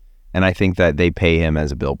cause. And I think that they pay him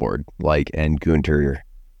as a billboard, and Gunter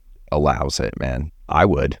allows it. Man, I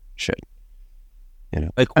would. Shit.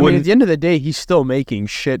 Like, I mean, at the end of the day, he's still making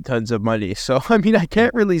shit tons of money. So, I mean, I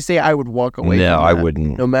can't really say I would walk away from that. I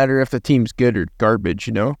wouldn't. No matter if the team's good or garbage,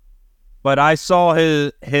 But I saw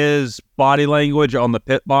his body language on the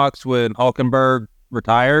pit box when Hulkenberg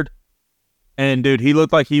retired. And, dude, he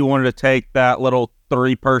looked like he wanted to take that little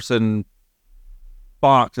 3-person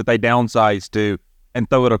box that they downsized to and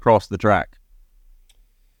throw it across the track.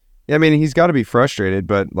 Yeah, I mean, he's got to be frustrated.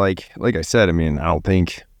 But, like I said, I mean, I don't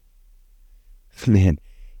think... Man,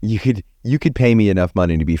 you could pay me enough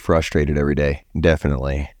money to be frustrated every day.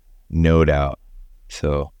 Definitely. No doubt.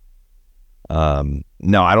 So,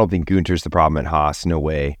 no, I don't think Gunter's the problem at Haas. No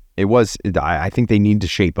way. I think they need to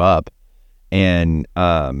shape up And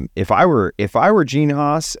if I were Gene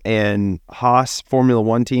Haas and Haas Formula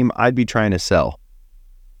One team, I'd be trying to sell.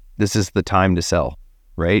 This is the time to sell,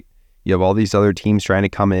 right? You have all these other teams trying to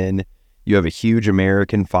come in. You have a huge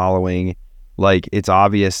American following. Like, it's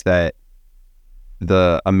obvious that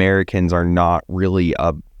the Americans are not really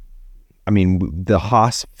the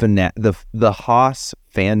Haas the Haas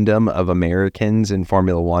fandom of Americans in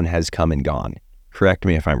Formula One has come and gone. Correct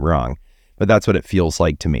me if I'm wrong, but that's what it feels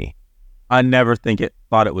like to me. I never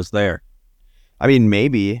thought it was there. I mean,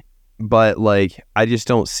 maybe, but like, I just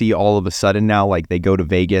don't see all of a sudden now, like, they go to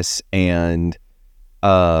Vegas and,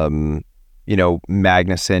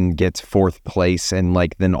 Magnussen gets fourth place, and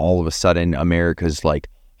like, then all of a sudden America's like,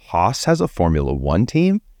 Haas has a Formula One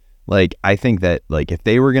team. Like, I think that, like, if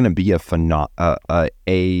they were going to be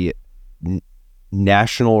a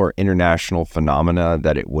national or international phenomena,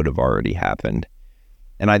 that it would have already happened.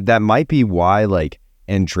 And that might be why, like,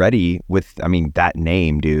 Andretti that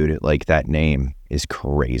name, dude, like, that name is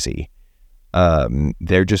crazy.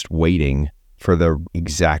 They're just waiting for the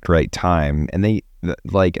exact right time. And they,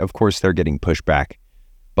 like, of course they're getting pushback,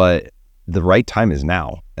 but the right time is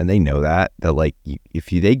now. And they know that like, if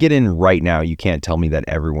they get in right now, you can't tell me that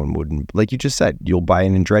everyone wouldn't, like you just said, you'll buy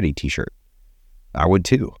an Andretti t-shirt. I would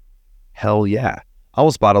too. Hell yeah. I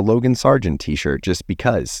almost bought a Logan Sargent t-shirt just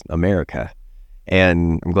because America.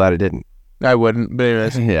 And I'm glad I didn't. I wouldn't, but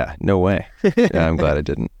anyways. Yeah, no way. Yeah, I'm glad I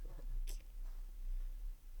didn't.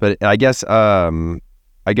 But I guess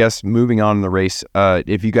moving on in the race,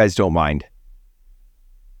 if you guys don't mind.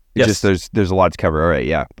 Yes. Just there's a lot to cover. All right,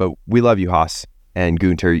 yeah. But we love you, Haas. And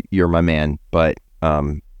Gunter, you're my man. But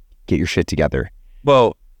get your shit together.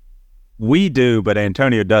 Well, we do, but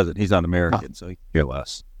Antonio doesn't. He's not American, so he can care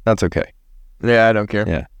less. That's okay. Yeah, I don't care.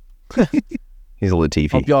 Yeah. He's a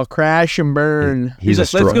Latifi. Hope y'all crash and burn. He's a Let's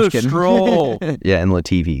Stroll. go Stroll. Yeah, and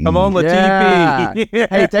Latifi. Come on, Latifi. Yeah.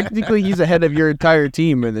 Hey, technically, he's ahead of your entire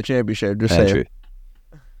team in the championship. Just That's saying.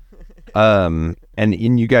 True.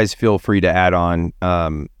 And you guys feel free to add on.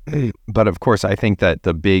 But of course, I think that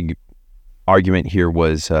the big argument here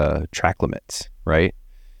was track limits, right?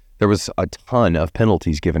 There was a ton of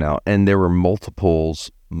penalties given out, and there were multiple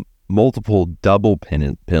double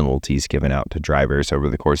penalties given out to drivers over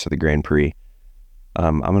the course of the Grand Prix.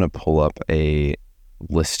 I'm going to pull up a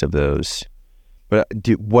list of those. But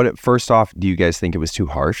first off, do you guys think it was too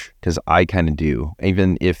harsh? Because I kind of do.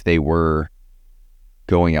 Even if they were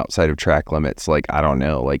going outside of track limits, like, I don't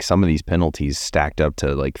know, like, some of these penalties stacked up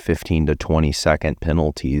to like 15 to 20 second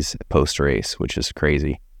penalties post-race, which is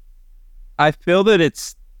crazy. I feel that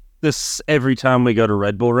it's this every time we go to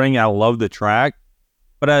Red Bull Ring. I love the track,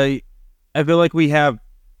 but I feel like we have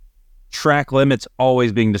track limits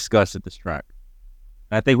always being discussed at this track.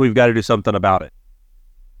 I think we've got to do something about it.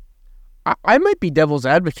 I might be devil's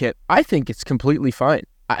advocate. I think it's completely fine.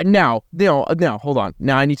 Now, hold on.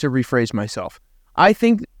 Now I need to rephrase myself. I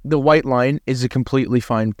think the white line is a completely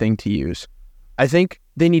fine thing to use. I think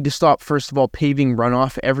they need to stop, first of all, paving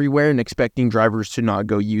runoff everywhere and expecting drivers to not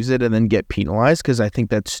go use it and then get penalized, because I think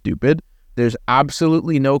that's stupid. There's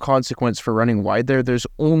absolutely no consequence for running wide there. There's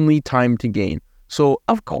only time to gain. So,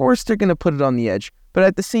 of course, they're going to put it on the edge. But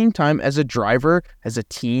at the same time, as a driver, as a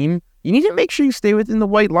team, you need to make sure you stay within the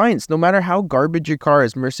white lines, no matter how garbage your car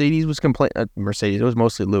is. Mercedes was complaining, it was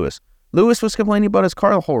mostly Lewis. Lewis was complaining about his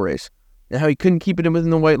car the whole race and how he couldn't keep it within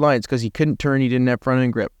the white lines because he couldn't turn, he didn't have front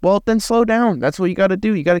end grip. Well, then slow down. That's what you got to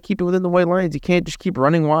do. You got to keep it within the white lines. You can't just keep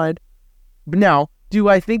running wide. But now, do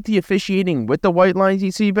I think the officiating with the white lines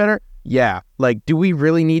needs to be better? Yeah. Like, do we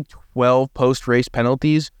really need 12 post-race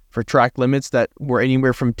penalties for track limits that were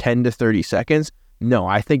anywhere from 10 to 30 seconds? No,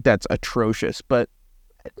 I think that's atrocious. But,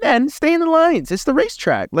 man, stay in the lines. It's the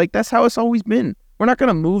racetrack. Like, that's how it's always been. We're not going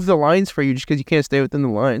to move the lines for you just because you can't stay within the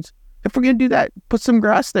lines. If we're going to do that, put some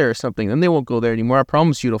grass there or something. Then they won't go there anymore. I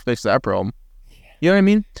promise you it'll fix that problem. You know what I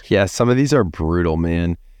mean? Yeah, some of these are brutal,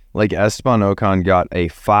 man. Like, Esteban Ocon got a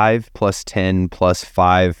 5 + 10 +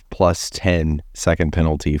 5 + 10 second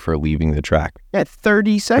penalty for leaving the track. Yeah,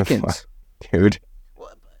 30 seconds. Dude.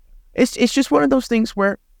 It's just one of those things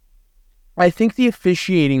where I think the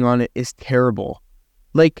officiating on it is terrible.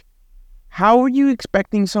 Like, how are you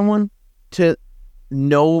expecting someone to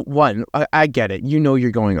know, one, I get it, you know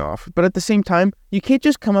you're going off, but at the same time, you can't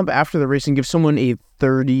just come up after the race and give someone a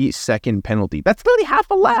 30-second penalty. That's literally half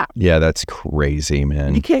a lap. Yeah, that's crazy,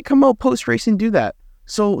 man. You can't come out post-race and do that.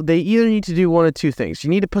 So they either need to do one of two things. You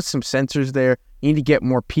need to put some sensors there, you need to get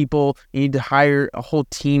more people, you need to hire a whole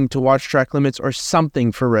team to watch track limits or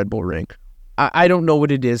something for Red Bull Ring. I don't know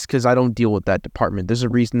what it is because I don't deal with that department. There's a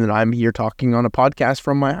reason that I'm here talking on a podcast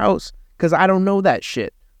from my house because I don't know that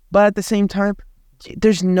shit. But at the same time,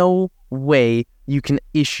 there's no way you can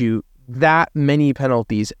issue that many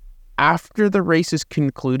penalties after the race is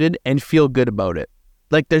concluded and feel good about it.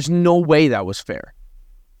 Like, there's no way that was fair.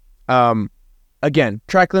 Again,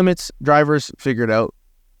 track limits, drivers, figure it out.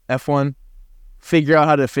 F1, figure out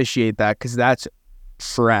how to officiate that, because that's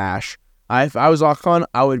trash. If I was Ocon,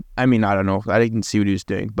 I don't know. I didn't see what he was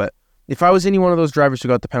doing, but if I was any one of those drivers who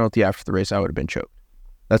got the penalty after the race, I would have been choked.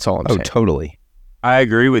 That's all I'm saying. Oh, totally. I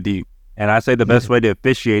agree with you. And I say the best way to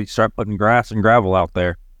officiate is start putting grass and gravel out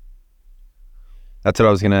there. That's what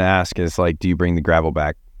I was going to ask is, like, do you bring the gravel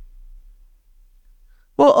back?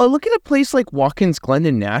 Well, look at a place like Watkins Glen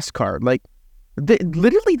in NASCAR. Like,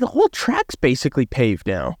 literally the whole track's basically paved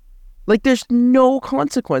now. Like, there's no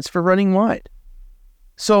consequence for running wide.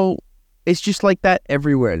 So it's just like that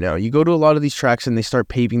everywhere now. You go to a lot of these tracks and they start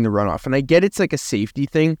paving the runoff. And I get it's like a safety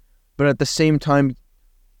thing, but at the same time,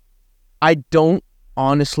 I don't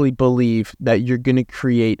honestly believe that you're going to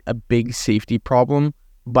create a big safety problem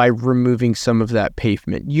by removing some of that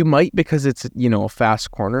pavement. You might, because it's, a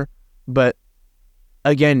fast corner, but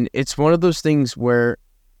again, it's one of those things where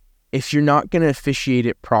if you're not going to officiate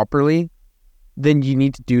it properly, then you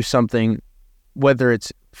need to do something, whether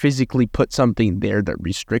it's physically put something there that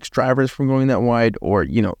restricts drivers from going that wide, or,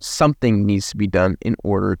 something needs to be done in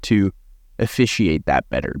order to officiate that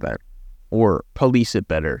better then, or police it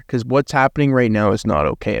better, because what's happening right now is not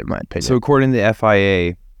okay, in my opinion. So according to the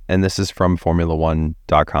FIA, and this is from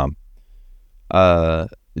Formula1.com,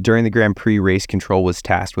 during the Grand Prix, race control was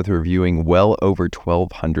tasked with reviewing well over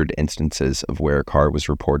 1,200 instances of where a car was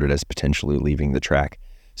reported as potentially leaving the track.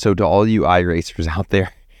 So to all you iRacers out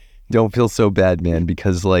there, don't feel so bad, man,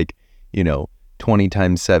 because 20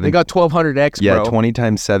 times 7. They got 1,200X, yeah, bro. 20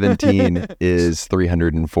 times 17 is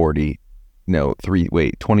 340. No,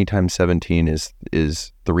 20 times 17 is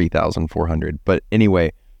 3,400. But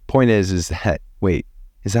anyway, point is that, wait,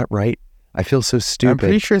 is that right? I feel so stupid. I'm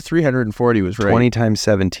pretty sure 340 was right. 20 times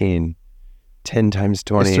 17, 10 times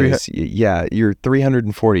 20 is, yeah, you're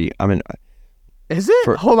 340. Is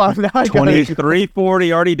it? Hold on. Now I got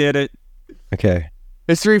 340 already did it. Okay.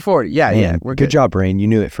 It's 340. Yeah, Man, yeah. We're good job, Brain. You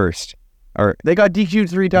knew it first. They got DQ'd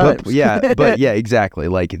 3 times. But yeah, exactly.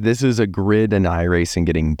 Like, this is a grid and iRacing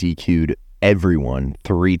getting DQ'd everyone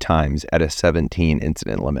 3 times at a 17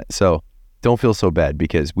 incident limit. So don't feel so bad,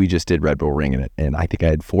 because we just did Red Bull Ring in it, and I think I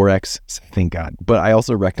had 4X, so thank God. But I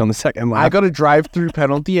also wrecked on the second lap. I got a drive-through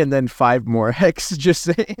penalty and then 5 more X, just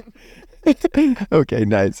saying. Okay,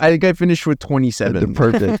 nice. I think I finished with 27.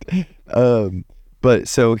 Perfect. But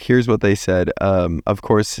so here's what they said. Of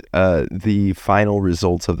course, the final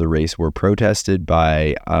results of the race were protested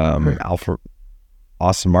by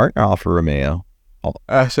Aston Martin or Alfa Romeo?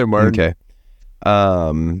 Aston Martin. Okay.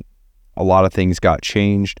 A lot of things got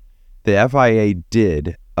changed. The FIA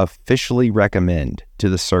did officially recommend to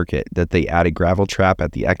the circuit that they add a gravel trap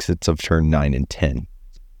at the exits of turn 9 and 10.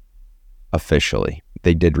 Officially.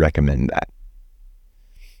 They did recommend that.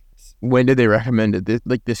 When did they recommend it?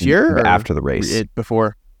 Like this year? Or after the race.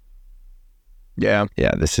 Before? Yeah.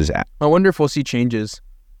 Yeah, this is... I wonder if we'll see changes.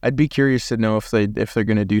 I'd be curious to know if they're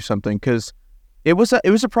going to do something, because it was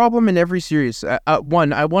a problem in every series.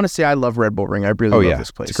 One, I want to say I love Red Bull Ring. I really love this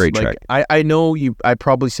place. It's a great track. I know you. I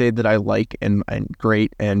probably say that I like and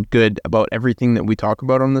great and good about everything that we talk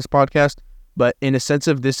about on this podcast, but in a sense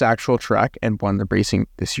of this actual track, and one, the racing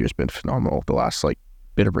this year's been phenomenal. The last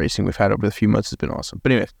bit of racing we've had over the few months has been awesome.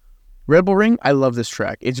 But anyways, Red Bull Ring, I love this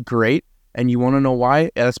track. It's great, and you want to know why?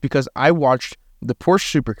 That's because I watched the Porsche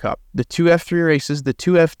Super Cup, the 2 F3 races, the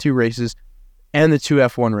 2 F2 races, and the 2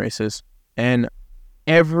 F1 races. And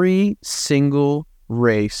every single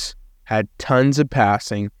race had tons of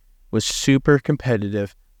passing, was super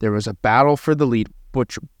competitive. There was a battle for the lead,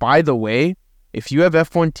 which, by the way, if you have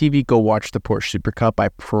F1 TV, go watch the Porsche Super Cup. I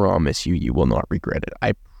promise you will not regret it.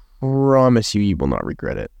 I promise you will not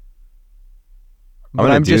regret it.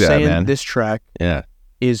 I'm just saying, man. This track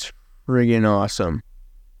is friggin' awesome.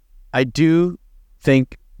 I do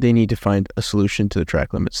think they need to find a solution to the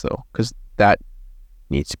track limits, though, because that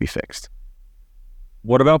needs to be fixed.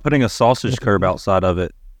 What about putting a sausage curb outside of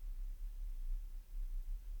it?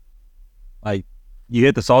 Like, you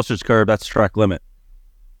hit the sausage curb, that's track limit.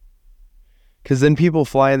 Because then people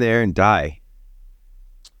fly in the air and die.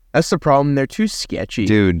 That's the problem. They're too sketchy.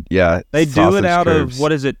 Dude, yeah. They do it out of,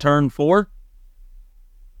 what is it, turn 4?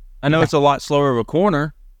 I know it's a lot slower of a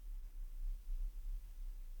corner.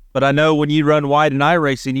 But I know when you run wide in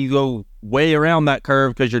iRacing, you go way around that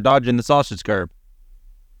curve because you're dodging the sausage curb.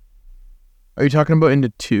 Are you talking about into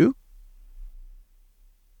 2?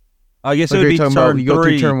 I guess it would be turn 3. You go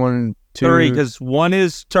through turn 1 and 2. 3, because 1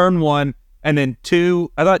 is turn 1, And then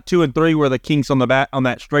I thought 2 and 3 were the kinks on the back on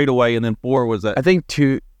that straightaway, and then 4 was that. I think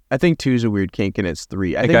two is a weird kink, and it's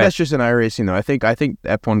 3. I think that's just in iRacing though. I think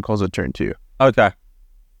F1 calls it turn 2. Okay.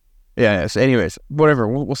 Yeah. So anyways, whatever.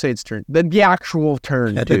 We'll say it's turn. The actual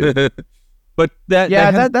turn 2. But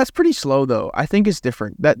that's pretty slow though. I think it's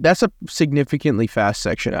different. That's a significantly fast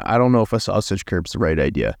section. I don't know if a sausage curb's the right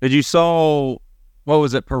idea. Did you saw what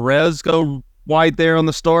was it? Perez go wide there on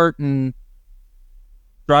the start and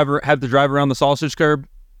have to drive around the sausage curb.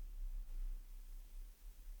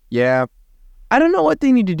 Yeah, I don't know what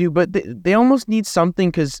they need to do, but they almost need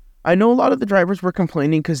something because I know a lot of the drivers were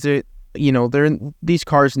complaining because these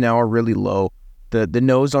cars now are really low. The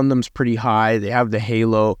nose on them's pretty high. They have the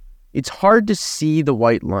halo. It's hard to see the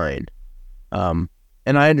white line, and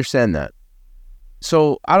I understand that.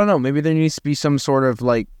 So I don't know. Maybe there needs to be some sort of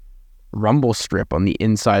like rumble strip on the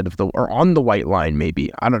inside of or on the white line. Maybe,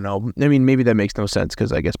 I don't know. I mean, maybe that makes no sense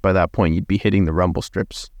because I guess by that point you'd be hitting the rumble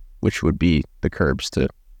strips, which would be the curbs to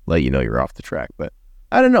let you know you're off the track. But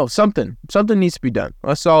I don't know. Something needs to be done.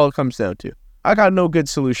 That's all it comes down to. I got no good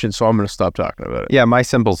solution, so I'm going to stop talking about it. Yeah, my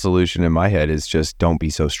simple solution in my head is just don't be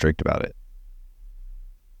so strict about it.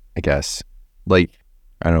 I guess. Like,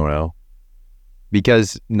 I don't know.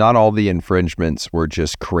 Because not all the infringements were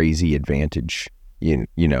just crazy advantage. You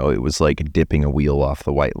know, it was like dipping a wheel off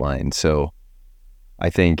the white line. So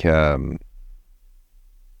I think, I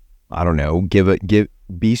don't know,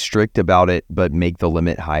 be strict about it, but make the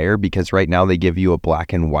limit higher, because right now they give you a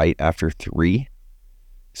black and white after 3.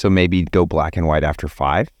 So maybe go black and white after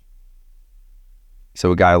 5.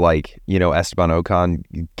 So a guy like, Esteban Ocon,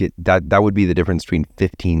 that would be the difference between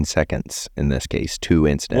 15 seconds in this case, 2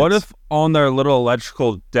 incidents. What if on their little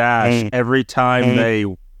electrical dash, every time they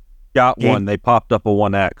got one, they popped up a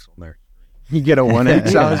 1X on there? You get a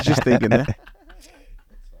 1X. I was just thinking that.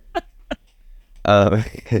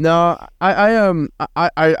 No,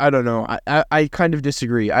 I don't know. I kind of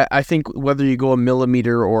disagree. I think whether you go a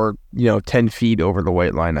millimeter or 10 feet over the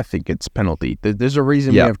white line, I think it's penalty. There's a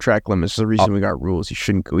reason we have track limits. There's a reason we got rules. You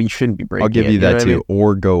shouldn't be breaking. I'll give you that too, I mean?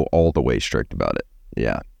 or go all the way strict about it.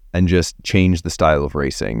 Yeah, and just change the style of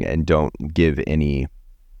racing and don't give any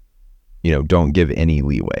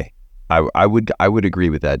leeway. I would agree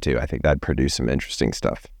with that too. I think that'd produce some interesting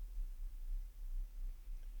stuff.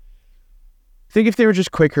 I think if they were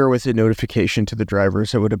just quicker with the notification to the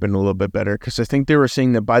drivers, it would have been a little bit better, because I think they were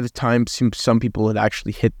saying that by the time some people had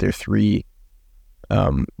actually hit their 3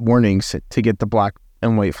 warnings to get the black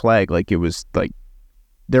and white flag, like it was like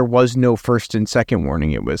there was no first and second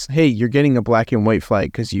warning. It was, hey, you're getting a black and white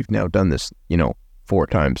flag because you've now done this 4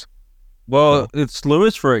 times. Well, it's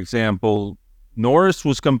Lewis, for example. Norris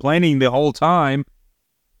was complaining the whole time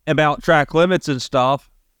about track limits and stuff,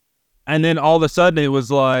 and then all of a sudden it was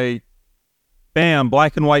like, bam,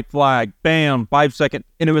 black and white flag, bam, 5 second.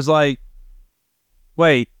 And it was like,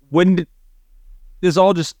 wait, when did this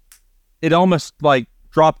all just, it almost like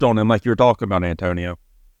dropped on him, like you were talking about, Antonio.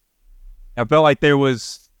 I felt like they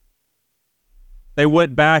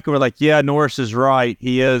went back and were like, yeah, Norris is right.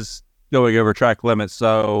 He is going over track limits.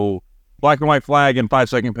 So black and white flag and 5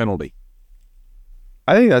 second penalty.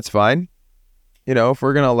 I think that's fine. If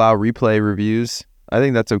we're going to allow replay reviews, I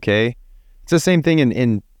think that's okay. It's the same thing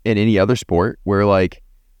in any other sport where, like,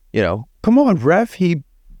 come on, ref, it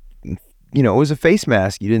was a face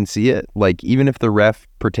mask. You didn't see it. Like, even if the ref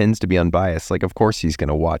pretends to be unbiased, like, of course he's going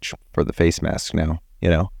to watch for the face mask now,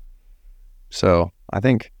 So I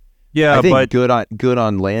think, but good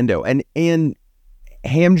on Lando. And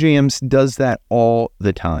Ham Jams does that all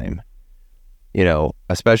the time,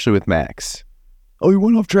 especially with Max. Oh, he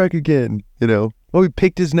went off track again, Oh, he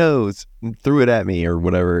picked his nose and threw it at me or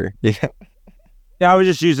whatever. Yeah, I was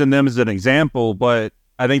just using them as an example, but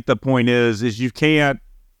I think the point is you can't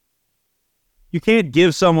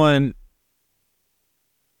give someone,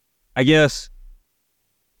 I guess,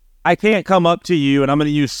 I can't come up to you, and I'm going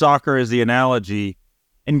to use soccer as the analogy,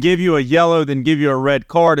 and give you a yellow, then give you a red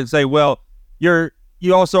card and say, well, you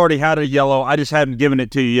also already had a yellow. I just hadn't given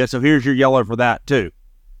it to you yet, so here's your yellow for that too.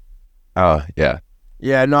 Oh, yeah.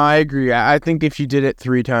 Yeah, no, I agree. I think if you did it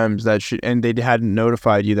 3 times, and they hadn't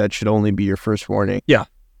notified you, that should only be your first warning. Yeah.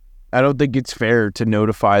 I don't think it's fair to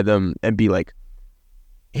notify them and be like,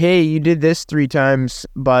 hey, you did this 3 times,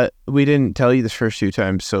 but we didn't tell you the first 2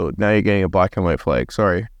 times, so now you're getting a black and white flag.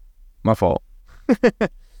 Sorry. My fault.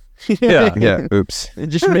 Yeah. Oops. It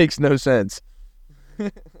just makes no sense.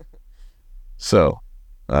 So,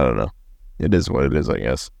 I don't know. It is what it is, I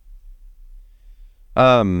guess.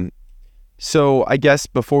 So I guess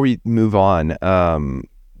before we move on,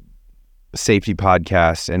 safety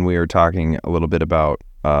podcast, and we were talking a little bit about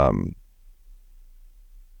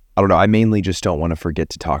I don't know. I mainly just don't want to forget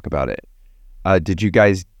to talk about it. Did you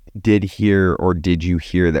guys hear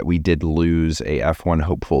that we did lose a F1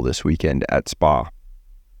 hopeful this weekend at Spa?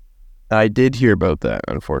 I did hear about that,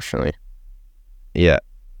 unfortunately. Yeah.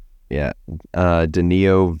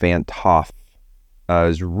 Danilo Van Toff.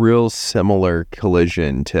 Was real similar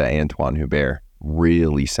collision to Antoine Hubert.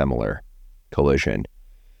 Really similar collision.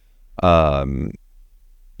 Coming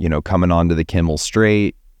onto the Kimmel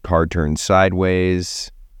Straight, car turned sideways,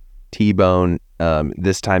 T-bone.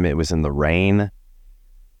 This time it was in the rain.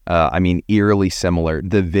 Eerily similar.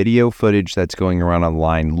 The video footage that's going around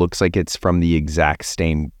online looks like it's from the exact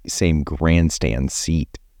same grandstand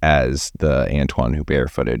seat as the Antoine Hubert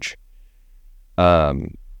footage.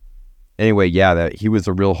 Anyway, yeah, that he was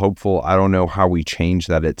a real hopeful. I don't know how we change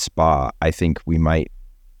that at Spa. I think we might.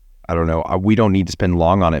 I don't know. We don't need to spend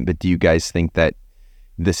long on it, but do you guys think that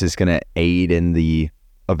this is going to aid in the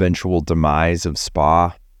eventual demise of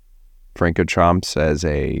Spa Francorchamps as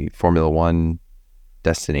a Formula One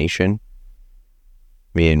destination?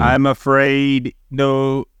 I'm afraid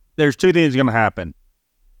no. There's two things going to happen.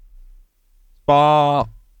 Spa.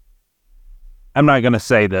 I'm not going to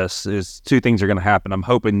say this. Is two things are going to happen. I'm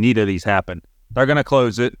hoping neither of these happen. They're going to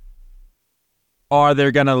close it, or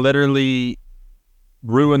they're going to literally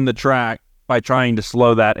ruin the track by trying to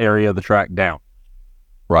slow that area of the track down.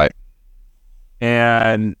 Right.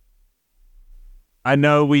 And I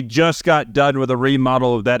know we just got done with a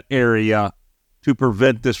remodel of that area to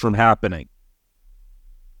prevent this from happening.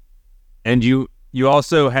 And you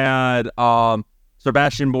also had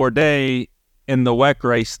Sebastian Bourdais in the WEC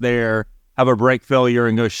race there have a brake failure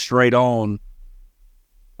and go straight on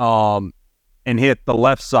and hit the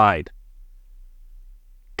left side.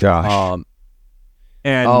 Gosh.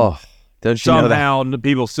 And don't you somehow know that?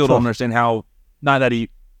 People still don't understand how, not that he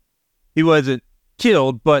wasn't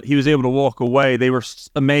killed, but he was able to walk away. They were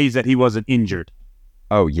amazed that he wasn't injured.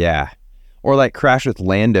 Oh, yeah. Or like crash with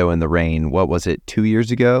Lando in the rain. What was it, 2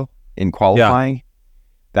 years ago in qualifying? Yeah.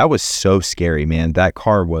 That was so scary, man. That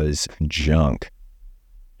car was junk.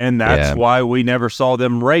 And that's why we never saw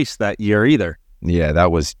them race that year either. Yeah,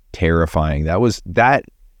 that was terrifying. I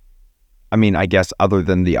guess other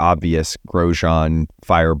than the obvious Grosjean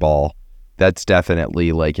fireball, that's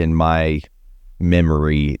definitely, like, in my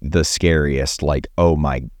memory, the scariest. Like, oh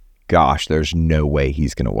my gosh, there's no way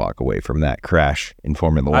he's going to walk away from that crash in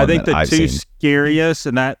Formula One. I think the two scariest,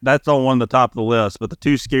 and that's on one of the top of the list, but the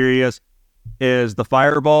two scariest is the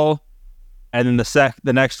fireball, and then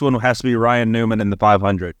the next one has to be Ryan Newman in the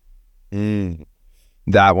 500.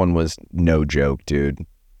 That one was no joke, dude.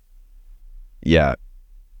 Yeah,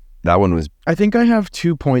 that one was... I think I have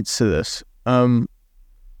 2 points to this.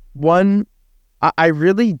 One, I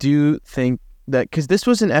really do think that, because this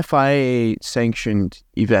was an FIA sanctioned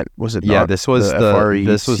event, was it not? Yeah, this was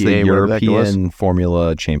the European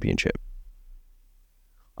Formula Championship.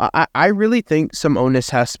 I really think some onus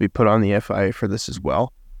has to be put on the FIA for this as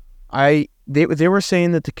well. They were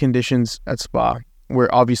saying that the conditions at Spa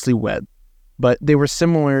were obviously wet, but they were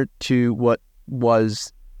similar to what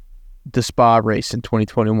was the Spa race in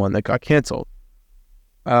 2021 that got canceled.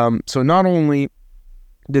 So not only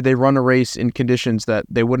did they run a race in conditions that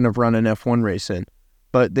they wouldn't have run an F1 race in,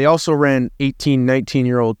 but they also ran 18,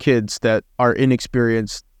 19-year-old kids that are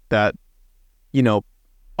inexperienced, that,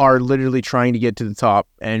 are literally trying to get to the top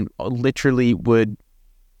and literally would,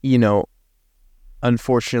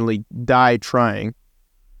 unfortunately die trying.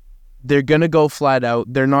 They're going to go flat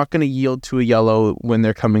out. They're not going to yield to a yellow when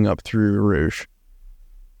they're coming up through Rouge.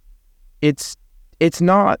 It's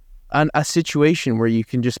not a situation where you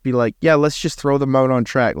can just be like, yeah, let's just throw them out on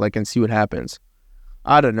track, and see what happens.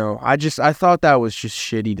 I don't know. I thought that was just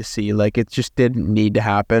shitty to see. It just didn't need to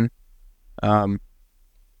happen.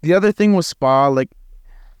 The other thing was Spa,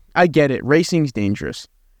 I get it. Racing's dangerous.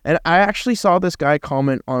 And I actually saw this guy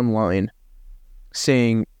comment online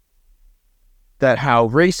saying that how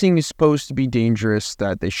racing is supposed to be dangerous,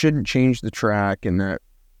 that they shouldn't change the track, and that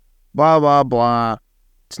blah, blah, blah.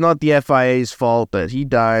 It's not the FIA's fault that he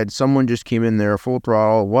died. Someone just came in there full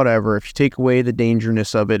throttle, whatever. If you take away the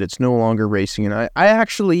dangerousness of it, it's no longer racing. And I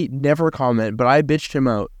actually never comment, but I bitched him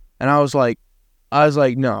out. And I was like,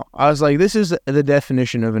 no. I was like, this is the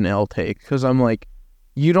definition of an L take. Because I'm like,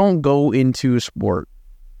 you don't go into a sport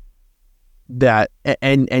that,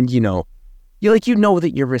 and you know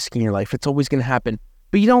that you're risking your life. It's always going to happen.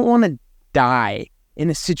 But you don't want to die in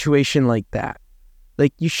a situation like that.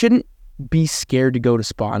 You shouldn't be scared to go to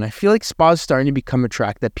Spa. And I feel like Spa is starting to become a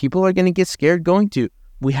track that people are going to get scared going to.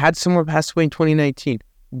 We had someone pass away in 2019.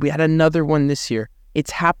 We had another one this year.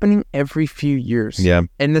 It's happening every few years. Yeah.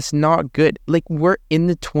 And that's not good. We're in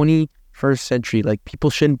the first century. Like, people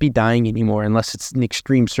shouldn't be dying anymore unless it's an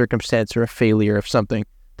extreme circumstance or a failure of something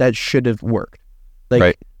that should have worked. Like,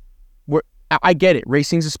 Right. I get it.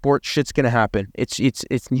 Racing's a sport. Shit's gonna happen. It's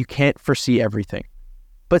you can't foresee everything,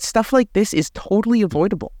 but stuff like this is totally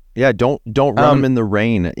avoidable. Yeah, don't run them in the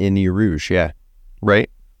rain in Eau Rouge. Yeah, right.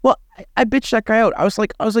 Well, I bitched that guy out. I was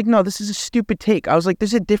like, no, this is a stupid take. I was like,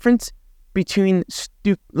 there's a difference between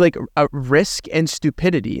a risk and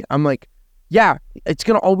stupidity. I'm like, yeah, it's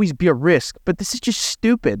gonna always be a risk, but this is just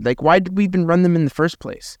stupid. Like, why did we even run them in the first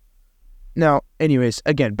place? Now, anyways,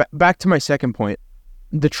 again, back to my second point,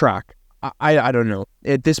 the track. I don't know.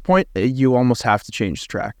 At this point, you almost have to change the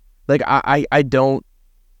track. Like, I don't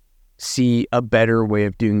see a better way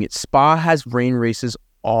of doing it. Spa has rain races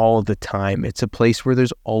all the time. It's a place where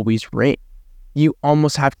there's always rain. You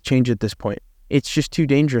almost have to change it at this point. It's just too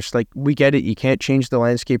dangerous. Like, we get it. You can't change the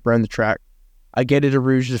landscape around the track. I get it. Eau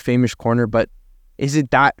Rouge is a famous corner, but is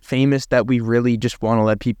it that famous that we really just want to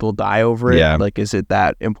let people die over it? Yeah. Like, is it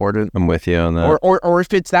that important? I'm with you on that. Or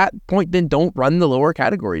if it's that point, then don't run the lower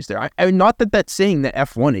categories there. I mean, not that that's saying that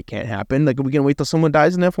F1 it can't happen. Like, are we gonna wait till someone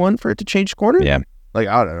dies in F1 for it to change corner? Yeah. Like,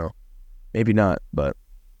 I don't know. Maybe not, but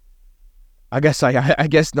I guess I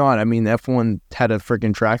guess not. I mean, F1 had a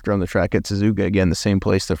freaking tractor on the track at Suzuka, again, the same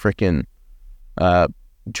place the freaking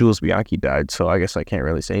Jules Bianchi died. So I guess I can't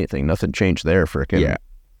really say anything. Nothing changed there. Freaking Yeah.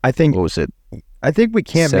 I think what was it? I think we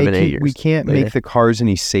can't 7, 8 make years we can't later. make the cars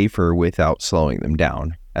any safer without slowing them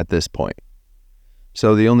down at this point.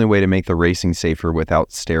 So the only way to make the racing safer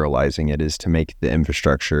without sterilizing it is to make the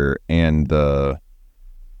infrastructure and the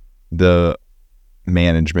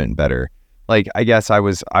management better. Like, I guess I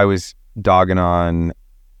was dogging on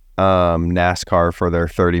NASCAR for their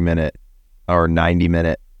 30-minute or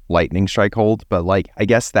 90-minute lightning strike hold, but like, I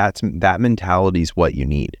guess that mentality is what you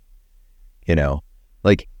need. You know,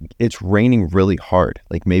 like, it's raining really hard.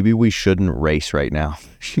 Like, maybe we shouldn't race right now.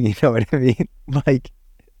 You know what I mean?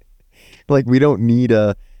 Like we don't need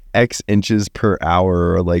a X inches per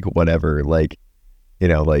hour or like whatever. Like, you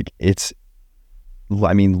know, like, it's,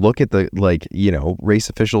 I mean, look at the, like, you know, race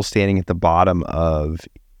officials standing at the bottom of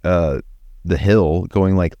the hill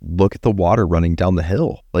going like, look at the water running down the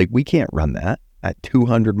hill. Like, we can't run that at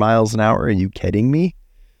 200 miles an hour. Are you kidding me?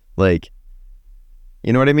 Like,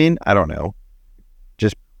 you know what I mean? I don't know.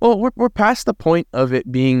 Well, we're past the point of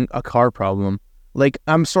it being a car problem. Like,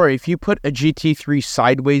 I'm sorry, if you put a GT3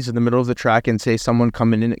 sideways in the middle of the track and say someone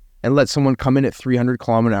coming in and let someone come in at 300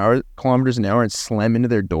 kilometers an hour and slam into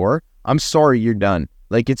their door, I'm sorry, you're done.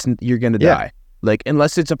 Like, you're gonna die. Like,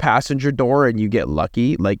 unless it's a passenger door and you get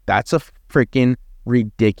lucky, like, that's a freaking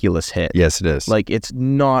ridiculous hit. Yes, it is. Like, you're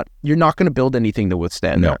not gonna build anything to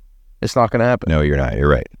withstand that. It's not gonna happen. No, you're not. You're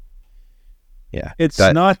right. Yeah. It's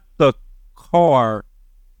not the car.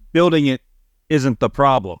 Building it isn't the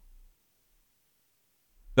problem.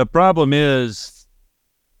 The problem is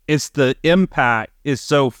it's the impact is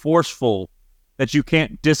so forceful that you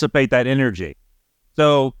can't dissipate that energy.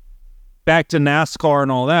 So back to NASCAR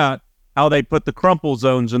and all that, how they put the crumple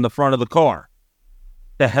zones in the front of the car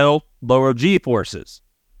to help lower G-forces.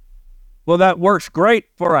 Well, that works great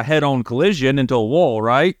for a head-on collision into a wall,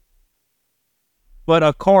 right? But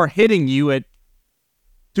a car hitting you at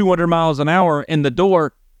 200 miles an hour in the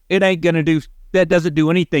door, it ain't going to do, that doesn't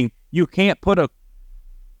do anything. You can't put a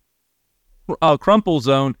crumple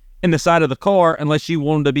zone in the side of the car unless you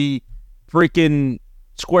want them to be freaking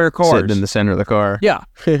square cars. Sitting in the center of the car. Yeah.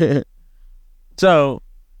 So,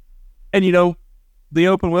 and you know, the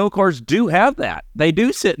open wheel cars do have that. They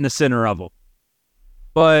do sit in the center of them.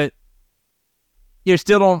 But you're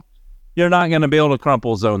not going to be able to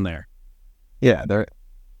crumple zone there. Yeah,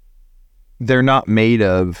 they're not made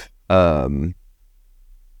of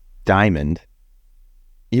diamond.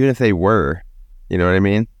 Even if they were, you know what I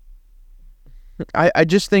mean? I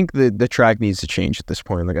just think that the track needs to change at this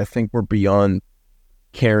point. Like, I think we're beyond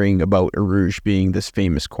caring about Eau Rouge being this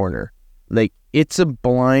famous corner. Like, it's a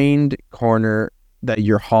blind corner that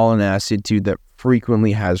you're hauling ass into that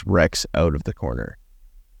frequently has wrecks out of the corner.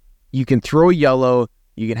 You can throw a yellow,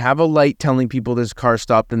 you can have a light telling people there's a car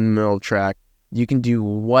stopped in the middle of the track. You can do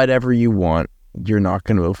whatever you want. You're not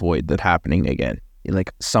going to avoid that happening again.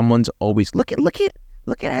 Like, someone's always look at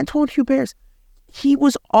Antoine Hubert. He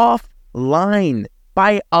was offline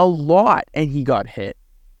by a lot and he got hit.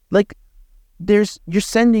 Like, you're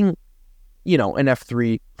sending, you know, an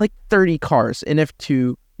F3 like 30 cars, an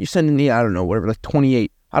F2 you're sending like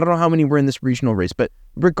 28. I don't know how many were in this regional race, but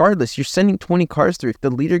regardless, you're sending 20 cars through. If the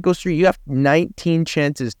leader goes through, you have 19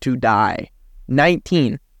 chances to die.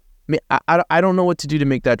 19. I mean, I don't know what to do to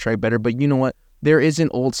make that track better, but you know what? There is an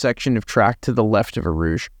old section of track to the left of Eau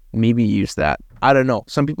Rouge maybe use that. I don't know.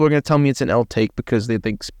 Some people are going to tell me it's an L take because they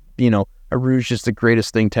think, a Rouge is the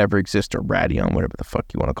greatest thing to ever exist, or Radion, whatever the fuck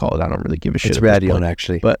you want to call it. I don't really give a shit. It's at this Radion, point.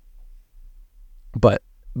 actually. But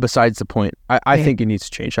besides the point, I think it needs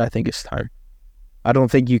to change. I think it's time. I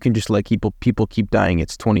don't think you can just let people keep dying.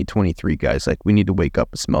 It's 2023, guys. Like, we need to wake up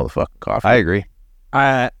and smell the fucking coffee. I agree.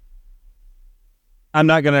 I'm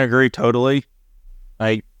not going to agree totally.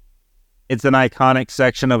 Like, it's an iconic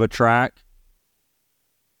section of a track.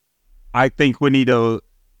 I think we need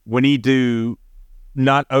to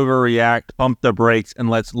not overreact, pump the brakes, and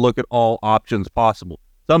let's look at all options possible.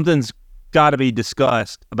 Something's got to be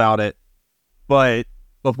discussed about it. But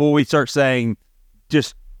before we start saying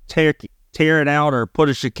just tear it out or put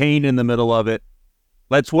a chicane in the middle of it,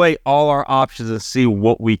 let's weigh all our options and see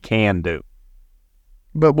what we can do.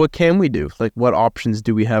 But what can we do? Like, what options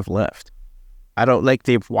do we have left? I don't like,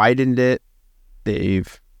 they've widened it. They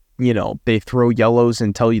throw yellows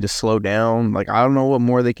and tell you to slow down. Like, I don't know what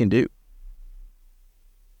more they can do.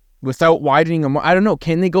 Without widening them, I don't know.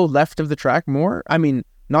 Can they go left of the track more? I mean,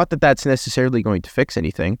 not that that's necessarily going to fix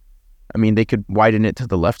anything. I mean, they could widen it to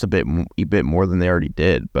the left a bit more than they already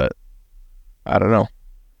did, but I don't know.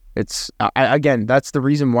 It's again, that's the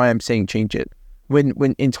reason why I'm saying change it. When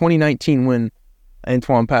in 2019, when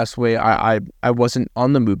Antoine passed away, I wasn't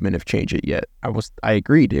on the movement of change it yet. I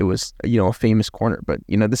agreed it was a famous corner, but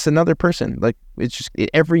this is another person. Like, it's just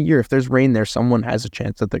every year if there's rain there, someone has a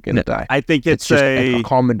chance that they're gonna die. I think it's just a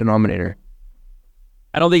common denominator.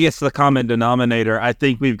 I don't think it's the common denominator. I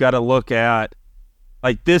think we've got to look at,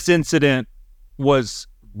 like, this incident was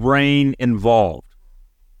rain involved.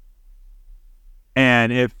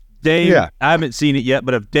 And if Dave, I haven't seen it yet,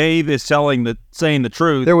 but if Dave is saying the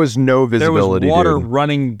truth, There was no visibility. There was water dude.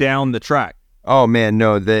 running down the track. Oh man,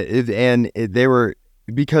 no. They were,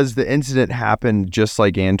 because the incident happened just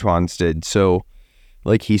like Antoine's did. So,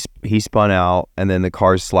 like, he spun out, and then the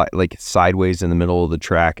car's sideways in the middle of the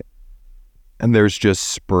track, and there's just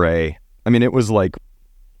spray. I mean, it was like,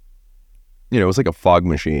 it was like a fog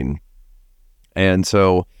machine. And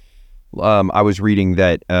so, I was reading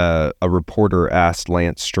that a reporter asked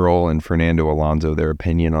Lance Stroll and Fernando Alonso their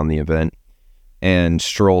opinion on the event, and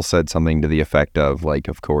Stroll said something to the effect of, like,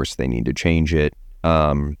 of course they need to change it.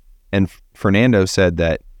 And Fernando said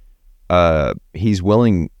that he's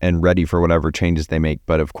willing and ready for whatever changes they make,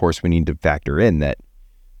 but of course we need to factor in that,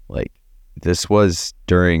 like, this was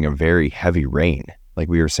during a very heavy rain, like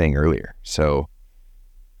we were saying earlier. So,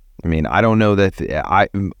 I mean, I don't know that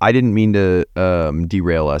I didn't mean to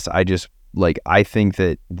derail us. I think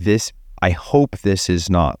that I hope this is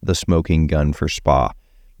not the smoking gun for Spa,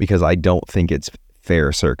 because I don't think it's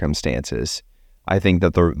fair circumstances. I think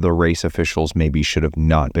that the race officials maybe should have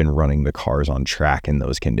not been running the cars on track in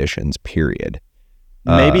those conditions, period.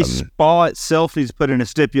 Maybe Spa itself needs to put in a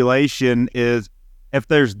stipulation is, if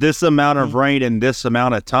there's this amount of rain in this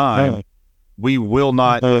amount of time, we will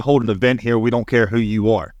not hold an event here. We don't care who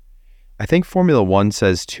you are. I think Formula One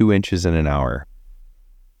says 2 inches in an hour.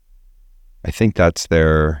 I think that's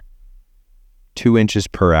their 2 inches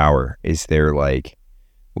per hour is their, like,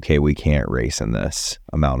 okay, we can't race in this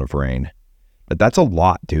amount of rain. But that's a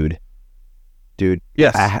lot, dude.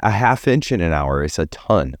 Yes. A half inch in an hour is a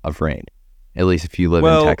ton of rain, at least if you live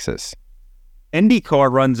in Texas.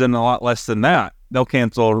 IndyCar runs in a lot less than that. They'll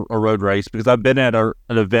cancel a road race, because I've been at an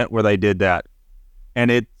event where they did that.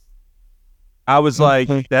 And I was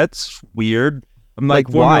like, that's weird. I'm like,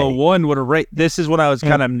 Formula One would have raced. This is when I was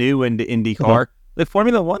kind of new into IndyCar. Like,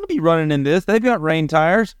 Formula One would be running in this. They've got rain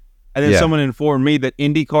tires. And then someone informed me that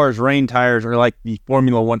IndyCar's rain tires are like the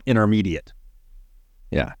Formula One intermediate.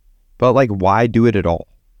 Yeah. But, like, why do it at all?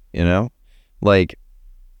 Like,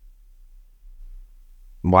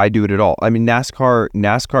 why do it at all? I mean,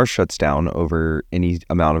 NASCAR shuts down over any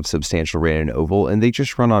amount of substantial rain in oval, and they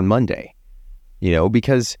just run on Monday,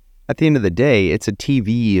 because at the end of the day, it's a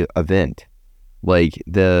TV event. Like,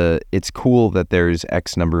 it's cool that there's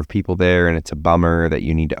X number of people there, and it's a bummer that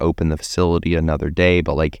you need to open the facility another day.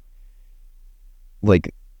 But like,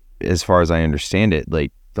 as far as I understand it,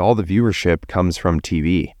 like, all the viewership comes from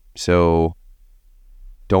TV. So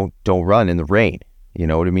don't run in the rain. You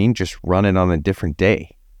know what I mean? Just run it on a different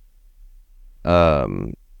day.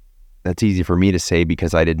 That's easy for me to say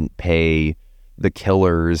because I didn't pay the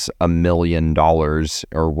Killers $1 million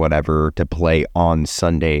or whatever to play on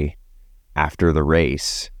Sunday after the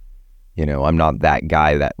race. I'm not that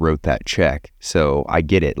guy that wrote that check. So I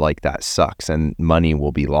get it. Like, that sucks and money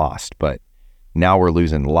will be lost. But now we're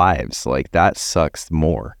losing lives. Like, that sucks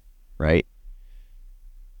more, right?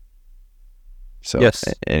 So yes.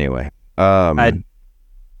 Anyway,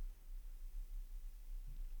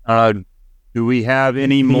 Do we have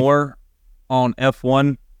any more on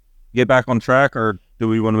F1? Get back on track, or do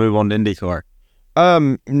we want to move on to IndyCar?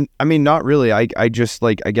 I mean, not really. I just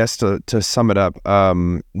like, I guess to sum it up,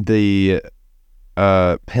 the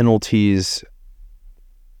penalties,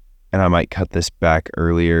 and I might cut this back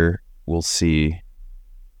earlier. We'll see.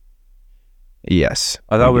 Yes.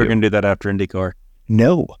 I thought we were going to do that after IndyCar.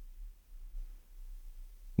 No,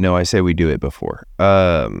 I say we do it before.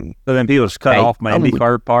 So then people just cut off my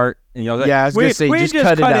IndyCar part. And y'all like, Yeah, I was going to say, just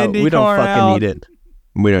cut it out. We don't fucking need it.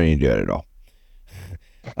 We don't need to do it at all.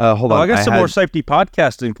 Hold on. I got some more safety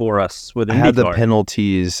podcasting for us with IndyCar.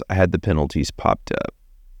 I had the penalties popped up.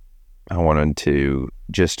 I wanted to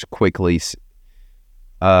just quickly.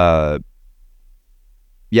 So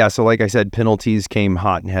like I said, penalties came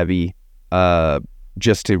hot and heavy.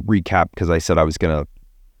 Just to recap, because I said I was gonna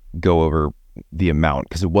go over the amount,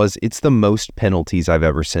 because it's the most penalties I've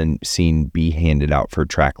ever seen be handed out for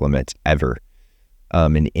track limits ever,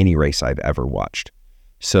 in any race I've ever watched.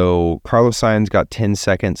 So Carlos Sainz got 10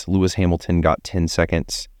 seconds, Lewis Hamilton got 10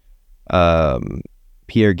 seconds,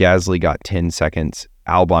 Pierre Gasly got 10 seconds,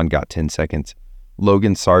 Albon got 10 seconds,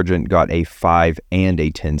 Logan Sargent got a 5 and a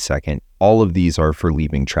 10 second. All of these are for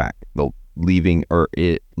leaving track. Leaving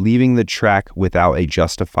the track without a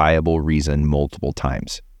justifiable reason multiple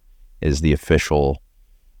times is the official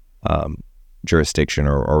jurisdiction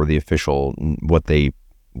or the official what they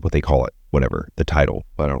call it, whatever the title.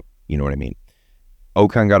 You know what I mean.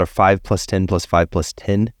 Ocon got a 5 plus 10 plus 5 plus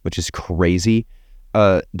 10, which is crazy.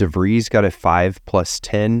 De Vries got a 5 plus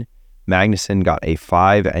 10. Magnussen got a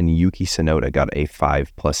 5, and Yuki Tsunoda got a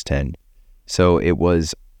 5 plus 10. So it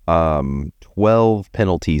was 12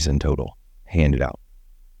 penalties in total handed out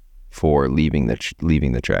for leaving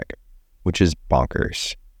the track, which is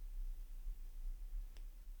bonkers.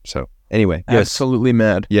 So anyway, absolutely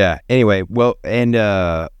mad. Yeah. Anyway, well, and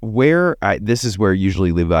this is where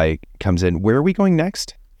usually Levi comes in. Where are we going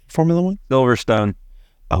next? Formula One? Silverstone.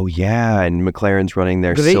 Oh yeah, and McLaren's running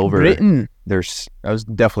their silver. Britain. There's That was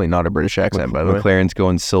definitely not a British accent, by the way. McLaren's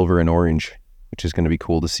going silver and orange, which is going to be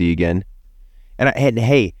cool to see again. And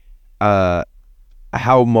hey,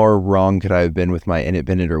 how more wrong could I have been with my in it,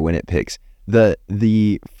 bin it, or win it picks?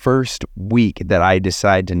 The first week that I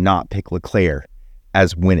decide to not pick Leclerc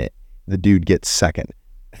as win it, the dude gets second,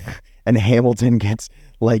 and Hamilton gets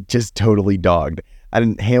like just totally dogged.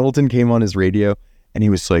 And Hamilton came on his radio, and he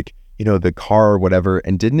was like, the car or whatever.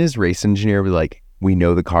 And didn't his race engineer be like, "We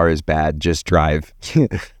know the car is bad, just drive."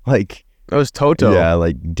 Like, that was Toto. Yeah,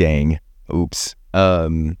 like, dang. Oops.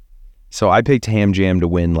 So I picked Ham Jam to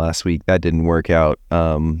win last week. That didn't work out.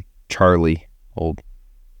 Charlie, old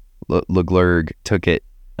Leclerc, took it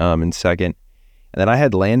in second. And then I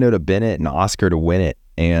had Lando to bin it and Oscar to win it.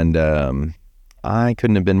 And I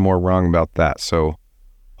couldn't have been more wrong about that. So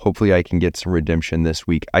hopefully I can get some redemption this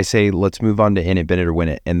week. I say let's move on to in it, bin it, or win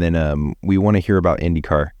it. And then we want to hear about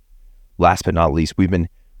IndyCar. Last but not least, we've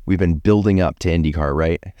been building up to IndyCar,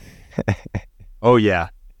 right? Oh yeah.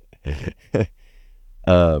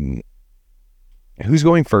 Who's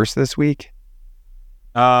going first this week?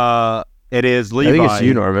 It is Levi. I think it's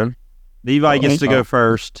you, Norman. Levi gets to go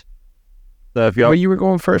first. So if y'all, But you were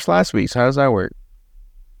going first last week, so how does that work?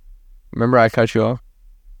 Remember I cut you off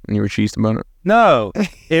and you were cheesed about it? No,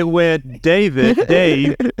 it went Dave,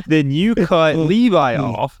 then you cut Levi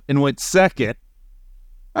off and went second.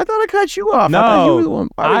 I thought I cut you off. No, I thought you were the one.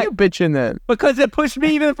 Why were you bitching then? Because it pushed me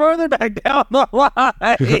even further back down the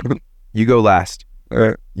line. You go last.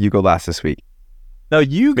 You go last this week. No,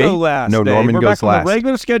 you go last. No, Dave. Norman We're goes back on last. the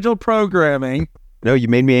regular scheduled programming. No, you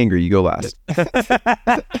made me angry. You go last.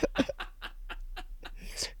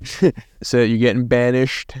 So you're getting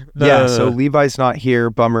banished. Yeah, so Levi's not here.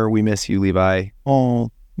 Bummer. We miss you, Levi.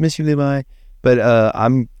 Oh, miss you, Levi. But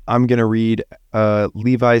I'm gonna read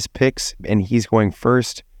Levi's picks, and he's going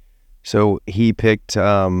first. So he picked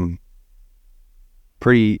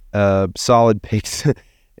pretty solid picks.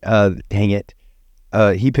 Dang it.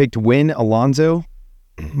 He picked Win Alonso,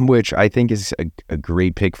 which I think is a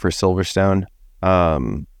great pick for Silverstone.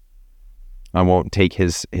 I won't take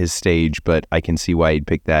his stage, but I can see why he'd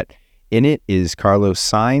pick that. In it is Carlos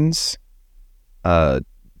Sainz.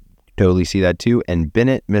 Totally see that too. And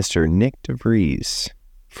Bennett, Mr. Nick De Vries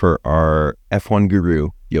for our F1 guru,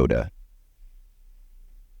 Yoda.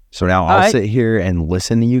 So now I'll sit here and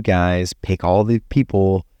listen to you guys pick all the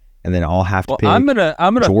people, and then I'll have to pick I'm gonna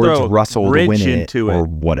George throw Russell to Rich win into it or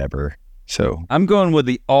whatever. So I'm going with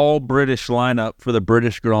the all British lineup for the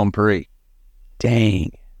British Grand Prix.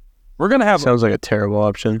 Dang. We're gonna have Sounds like a terrible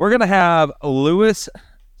option. We're gonna have Lewis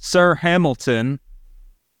Sir Hamilton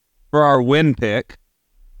for our win pick.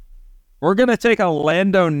 we're going to take a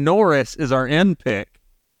Lando Norris as our end pick.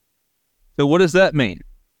 So what does that mean?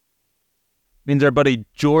 Means our buddy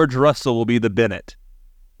George Russell will be the Bennett.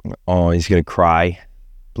 Oh, he's gonna cry.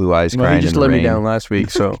 Blue eyes Well, crying he just in the let rain. me down last week,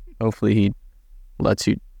 so hopefully he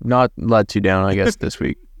not lets you down, I guess, this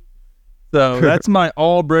week. So that's my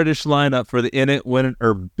all British lineup for the Innit, Winnett,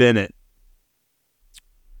 or Bennett.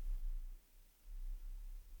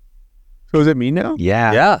 So is it me now?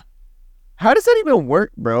 Yeah. Yeah. How does that even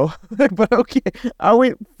work, bro? But okay, I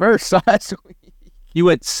went first last week. You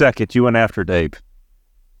went second. You went after Dave.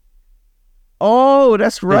 Oh,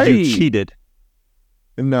 that's 'Cause right. You cheated.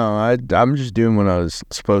 No, I'm just doing what I was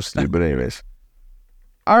supposed to do. But anyways,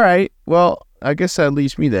 all right. Well, I guess that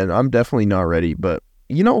leaves me then. I'm definitely not ready. But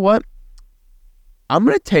you know what? I'm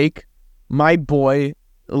gonna take my boy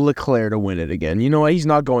Leclerc to win it again. You know what? He's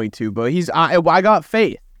not going to, but I got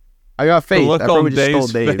faith. I got faith. The look I on probably just stole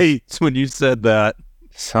Dave's Dave's. face when you said that.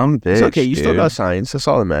 Some bitch. It's okay. You still dude. got signs. That's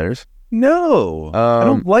all that matters. No. I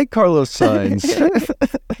don't like Carlos Sainz.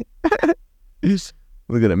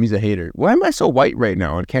 Look at him. He's a hater. Why am I so white right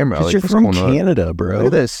now on camera? Because Like, you're what's from going on? Canada, bro. Look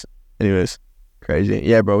at this. Anyways, crazy.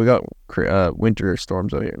 Yeah, bro. We got winter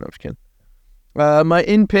storms out here. No, I'm just kidding. My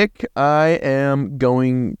in pick, I am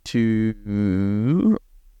going to.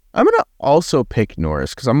 I'm gonna also pick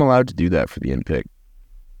Norris because I'm allowed to do that for the in pick.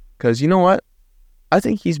 Because you know what? I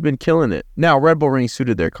think he's been killing it. Now Red Bull Ring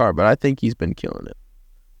suited their car, but I think he's been killing it.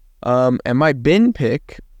 And my bin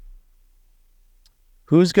pick.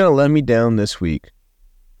 Who's gonna let me down this week?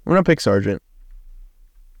 I'm gonna pick Sargent.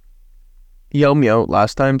 He helped me out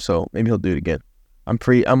last time, so maybe he'll do it again.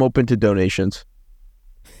 I'm open to donations.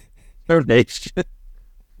 Donation.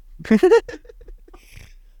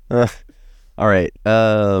 All right.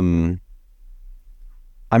 I'm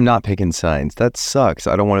not picking signs. That sucks.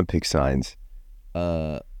 I don't want to pick signs.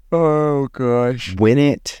 Oh gosh. Win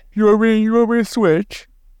it. You want me to switch?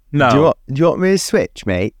 No. Do you want me to switch,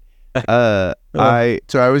 mate? So I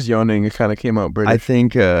was yawning. It kind of came out British. I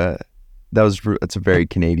think that's a very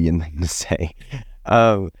Canadian thing to say.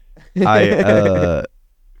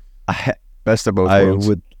 Best of both worlds.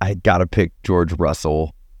 I gotta pick George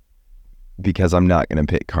Russell because I'm not gonna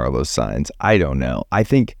pick Carlos Sainz. I don't know. I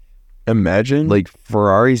think Imagine. like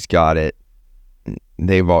Ferrari's got it.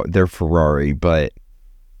 They're Ferrari, but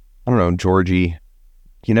I don't know, Georgie.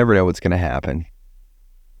 You never know what's gonna happen.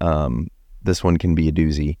 This one can be a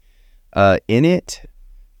doozy. In it,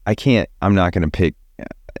 I'm not gonna pick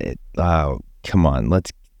it. Oh, come on.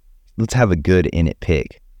 Let's have a good in it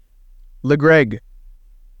pick. LeGreg.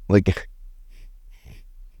 Like,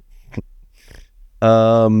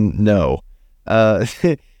 no.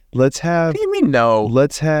 Let's have. What do you mean no?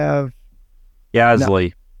 Let's have.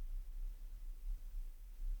 Gasly.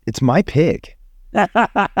 It's my pick. No,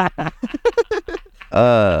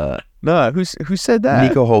 who said that?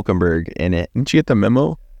 Nico Hulkenberg in it. Didn't you get the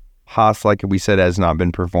memo? Haas, like we said, has not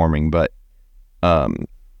been performing, but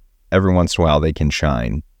every once in a while they can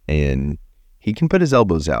shine, and he can put his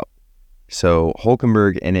elbows out. So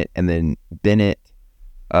Hulkenberg in it, and then Bennett,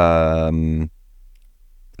 Carlos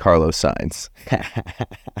Sainz.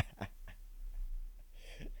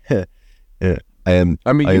 Yeah, I mean,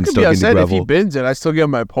 I you am could stuck be in the upset if he gravel. bins it. I still get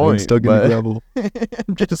my point. I'm stuck in the but gravel.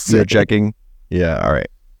 I'm just You're saying. checking? Yeah, all right.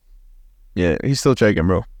 Yeah, he's still checking,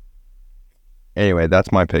 bro. Anyway,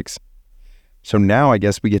 that's my picks. So now I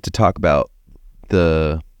guess we get to talk about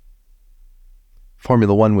the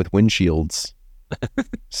Formula One with windshields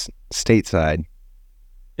stateside.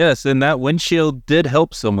 Yes, and that windshield did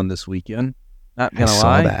help someone this weekend. Not I gonna saw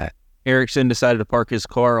lie. that. Ericsson decided to park his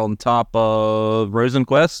car on top of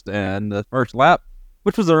Rosenquist and the first lap,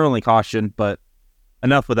 which was their only caution, but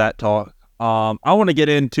enough with that talk. I want to get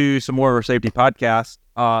into some more of our safety podcast.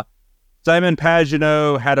 Simon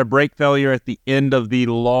Pagenaud had a brake failure at the end of the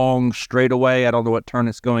long straightaway. I don't know what turn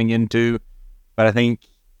it's going into, but I think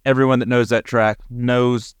everyone that knows that track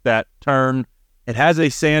knows that turn. It has a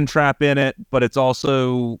sand trap in it, but it's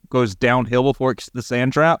also goes downhill before it's the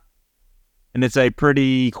sand trap. And it's a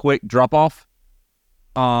pretty quick drop off.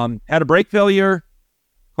 Had a brake failure,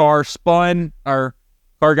 car spun, our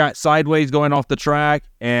car got sideways going off the track,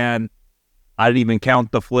 and I didn't even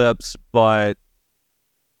count the flips, but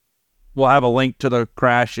we'll have a link to the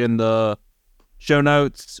crash in the show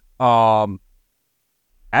notes. I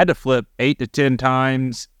had to flip 8 to 10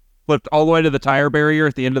 times, flipped all the way to the tire barrier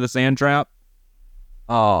at the end of the sand trap.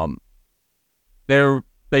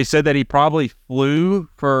 They said that he probably flew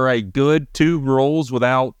for a good 2 rolls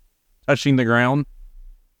without touching the ground.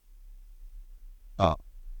 Oh.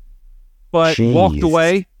 But walked Jeez.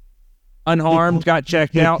 away unharmed, got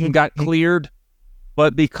checked out and got cleared.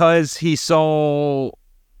 But because he saw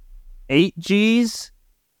 8 G's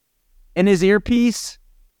in his earpiece.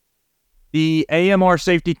 The AMR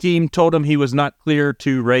safety team told him he was not clear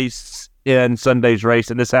to race in Sunday's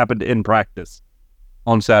race, and this happened in practice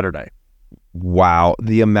on Saturday. Wow,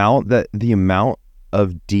 the amount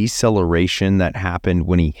of deceleration that happened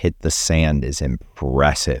when he hit the sand is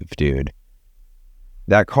impressive, dude.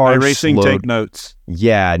 That car iRacing, slowed. take notes.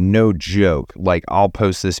 Yeah, no joke. Like, I'll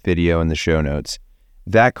post this video in the show notes.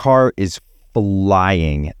 That car is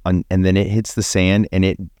flying, and then it hits the sand, and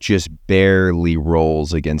it just barely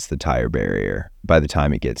rolls against the tire barrier by the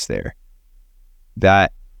time it gets there.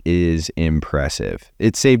 That is impressive.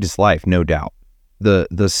 It saved his life, no doubt.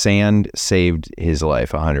 The sand saved his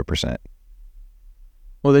life 100%.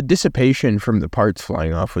 Well, the dissipation from the parts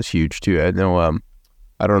flying off was huge too. I know,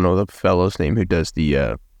 I don't know the fellow's name who does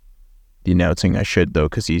the announcing. I should though,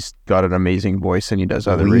 because he's got an amazing voice and he does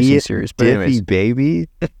other racing series. But anyways, baby.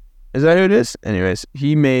 is that who it is? Anyways,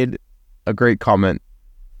 he made a great comment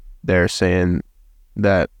there saying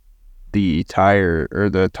that the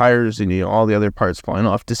tires and all the other parts flying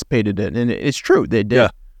off dissipated it, and it's true, they did. Yeah.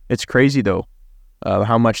 It's crazy though,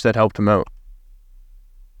 how much that helped him out.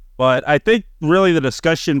 But I think really the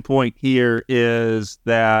discussion point here is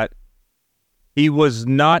that he was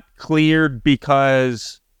not cleared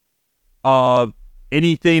because of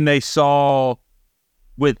anything they saw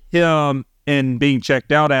with him and being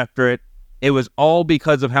checked out after it. It was all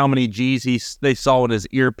because of how many G's they saw in his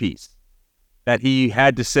earpiece that he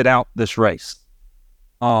had to sit out this race.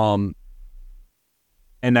 And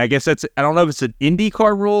I guess I don't know if it's an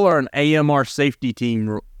IndyCar rule or an AMR safety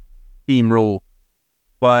team rule,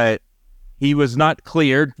 but he was not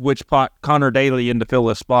cleared, which put Connor Daly in to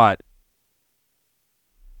fill a spot.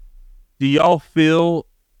 Do y'all feel,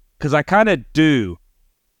 because I kind of do,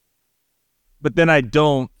 but then I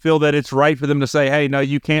don't feel that it's right for them to say, hey, no,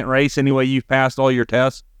 you can't race anyway, you've passed all your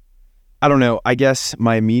tests? I don't know. I guess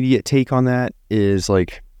my immediate take on that is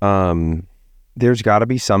like, there's got to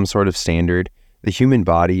be some sort of standard. The human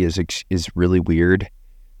body is really weird,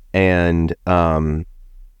 and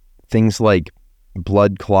things like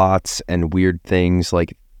blood clots and weird things,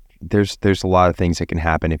 like there's a lot of things that can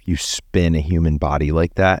happen if you spin a human body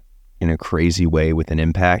like that in a crazy way with an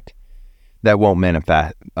impact that won't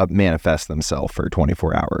manifest themselves for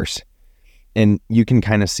 24 hours. And you can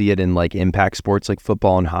kind of see it in like impact sports like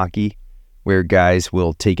football and hockey, where guys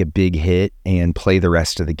will take a big hit and play the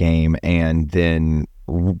rest of the game and then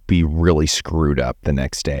be really screwed up the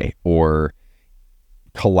next day or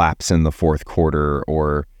collapse in the fourth quarter.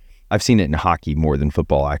 Or I've seen it in hockey more than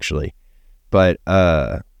football, actually. But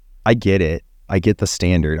I get it. I get the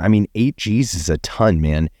standard. I mean, 8 G's is a ton,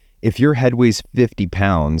 man. If your head weighs 50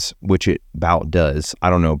 pounds, which it about does,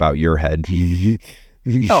 I don't know about your head.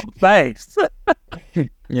 Oh, thanks.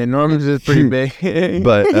 Yeah, Norman's is pretty big.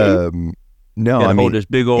 But no, I mean, hold this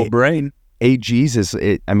big old brain. 8 G's is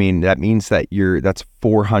it. I mean, that means that that's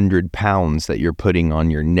 400 pounds that you're putting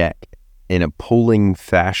on your neck in a pulling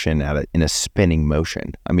fashion in a spinning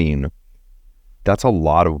motion. I mean,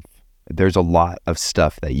 there's a lot of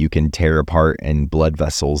stuff that you can tear apart, and blood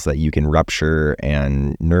vessels that you can rupture,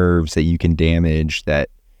 and nerves that you can damage that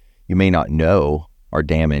you may not know are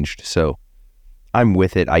damaged. So I'm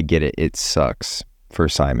with it. I get it. It sucks for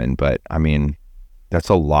Simon, but I mean, that's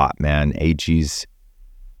a lot, man. 8 G's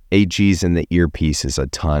in the earpiece is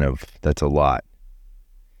that's a lot.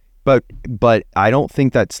 But I don't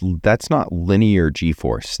think that's not linear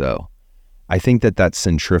G-force though. I think that's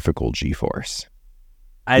centrifugal G-force.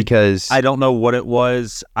 Because I don't know what it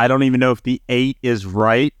was. I don't even know if the 8 is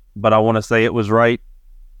right, but I want to say it was right.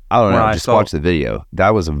 I don't know. Just watch the video.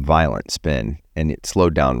 That was a violent spin, and it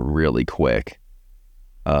slowed down really quick.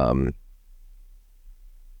 And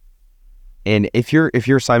if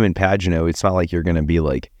you're Simon Pagino, it's not like you're going to be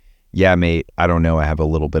like, yeah, mate, I don't know, I have a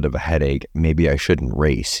little bit of a headache. Maybe I shouldn't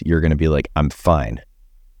race. You're going to be like, I'm fine.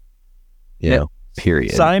 You know,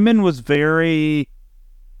 period. Simon was very,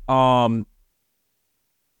 not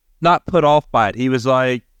put off by it. He was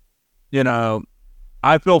like, I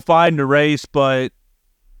feel fine to race, but,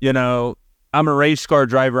 I'm a race car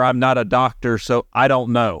driver. I'm not a doctor, so I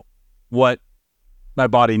don't know what my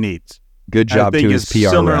body needs. Good job to his PR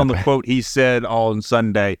similar rep. on the quote he said on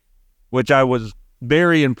Sunday, which I was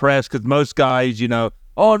very impressed, because most guys,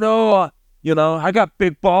 oh no, I got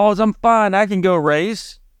big balls. I'm fine. I can go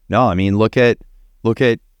race. No, I mean, look at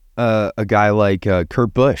a guy like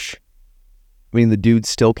Kurt Busch. I mean, the dude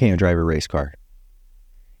still can't drive a race car.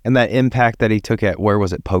 And that impact that he took at, where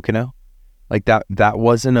was it, Pocono? Like that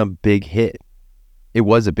wasn't a big hit. It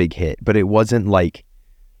was a big hit, but it wasn't like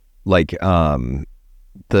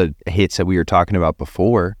the hits that we were talking about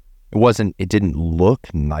before. It didn't look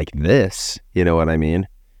like this, you know what I mean?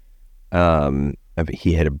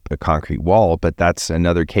 He hit a concrete wall, but that's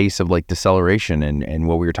another case of like deceleration, and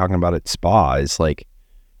what we were talking about at Spa is like,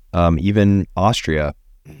 even Austria,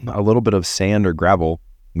 a little bit of sand or gravel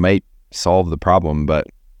might solve the problem, but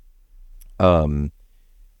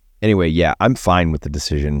anyway, yeah, I'm fine with the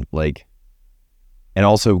decision, like, and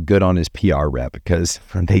also good on his PR rep because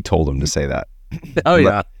they told him to say that. Oh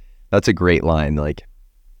yeah, that's a great line. Like,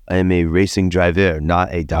 I am a racing driver,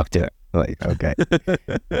 not a doctor. Like, okay,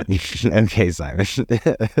 okay, Simon.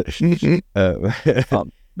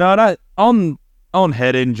 No, not on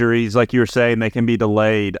head injuries, like you were saying, they can be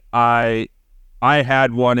delayed. I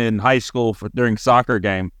had one in high school during soccer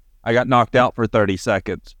game. I got knocked out for 30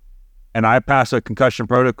 seconds, and I passed a concussion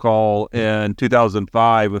protocol in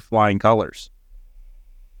 2005 with flying colors.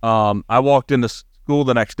 I walked into school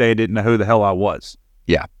the next day, didn't know who the hell I was.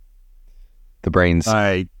 Yeah, the brains.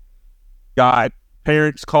 I got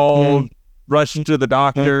parents called, rushed to the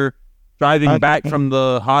doctor, driving back from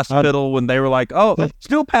the hospital when they were like, oh,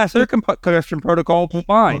 still pass their concussion protocol,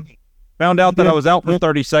 fine. Found out that I was out for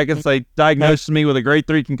 30 seconds. They diagnosed me with a grade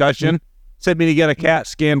 3 concussion, sent me to get a CAT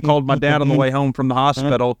scan, called my dad on the way home from the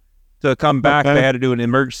hospital. To come back, they had to do an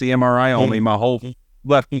emergency MRI on me. My whole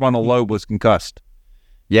left frontal lobe was concussed.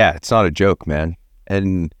 Yeah, it's not a joke, man.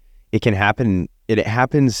 And it can happen. It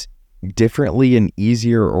happens differently and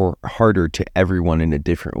easier or harder to everyone in a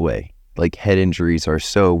different way. Like, head injuries are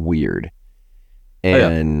so weird.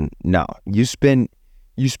 And no, you spin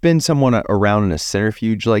someone around in a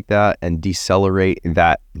centrifuge like that and decelerate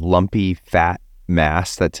that lumpy fat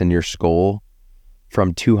mass that's in your skull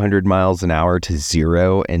from 200 miles an hour to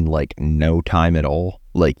 0 in like no time at all.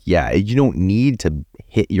 Like, yeah, you don't need to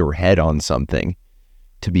hit your head on something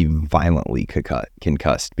to be violently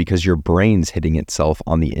concussed, because your brain's hitting itself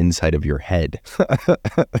on the inside of your head,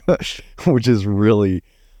 which is really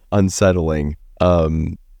unsettling.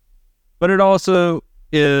 But it also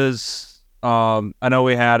is, I know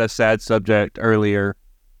we had a sad subject earlier,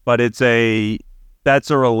 but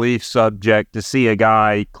that's a relief subject to see a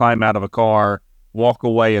guy climb out of a car, walk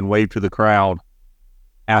away, and wave to the crowd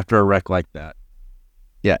after a wreck like that.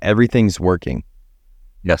 Yeah, everything's working.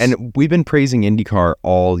 Yes. And we've been praising IndyCar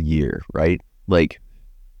all year, right? Like,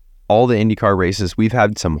 all the IndyCar races, we've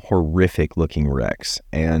had some horrific looking wrecks,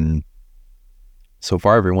 and so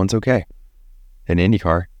far everyone's okay in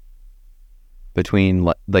IndyCar. Between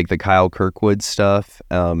like the Kyle Kirkwood stuff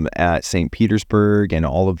at St. Petersburg and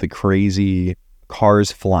all of the crazy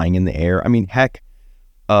cars flying in the air. I mean, heck,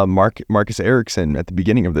 Marcus Ericsson at the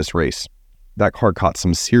beginning of this race, that car caught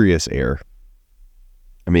some serious air.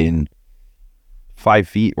 I mean, 5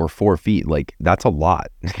 feet or 4 feet, like, that's a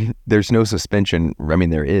lot. There's no suspension. I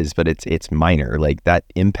mean, there is, but it's minor. Like, that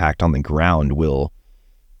impact on the ground will,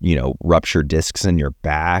 rupture discs in your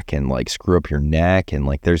back and like screw up your neck, and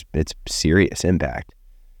like it's serious impact.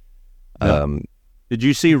 Yeah. Did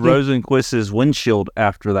you see Rosenquist's windshield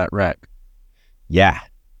after that wreck? Yeah,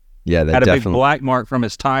 that had a definitely big black mark from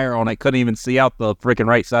his tire on it. Couldn't even see out the freaking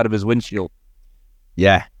right side of his windshield.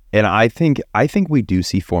 Yeah. And I think we do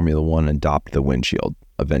see Formula One adopt the windshield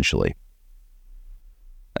eventually.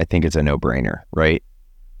 I think it's a no-brainer, right?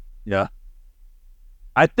 Yeah.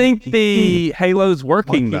 I think the halo's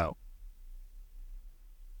working, though.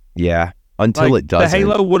 Yeah, until it doesn't. The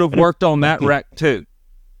halo would have worked on that wreck, too.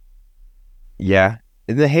 Yeah,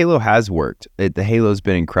 the halo has worked. The halo's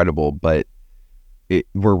been incredible, but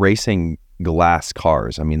we're racing glass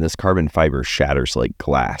cars. I mean, this carbon fiber shatters like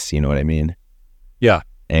glass, you know what I mean? Yeah.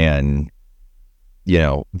 And,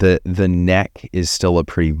 the neck is still a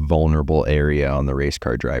pretty vulnerable area on the race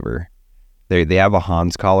car driver. They have a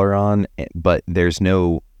Hans collar on, but there's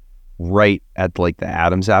no right at like the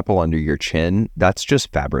Adam's apple under your chin. That's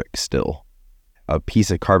just fabric still. A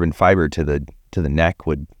piece of carbon fiber to the neck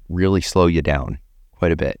would really slow you down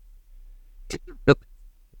quite a bit.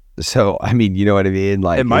 So, I mean, you know what I mean?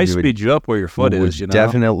 Like, it might speed you up where your foot is,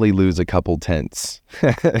 Definitely lose a couple tenths.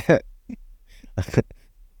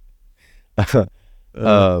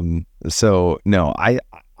 So no,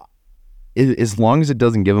 as long as it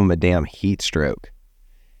doesn't give them a damn heat stroke,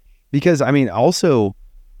 because I mean, also,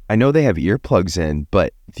 I know they have earplugs in,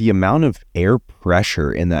 but the amount of air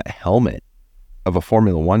pressure in that helmet of a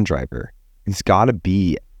Formula One driver, it's got to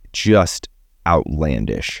be just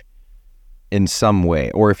outlandish in some way.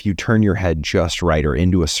 Or if you turn your head just right or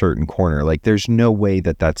into a certain corner, like, there's no way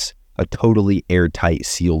that's a totally airtight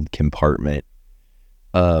sealed compartment.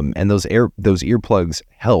 And those earplugs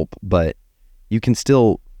help, but you can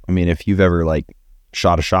still, I mean, if you've ever like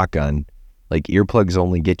shot a shotgun, Like earplugs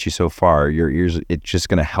only get you so far. Your ears, it's just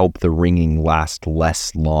going to help the ringing last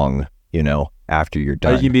less long, after you're Or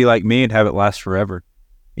done. you can be like me and have it last forever.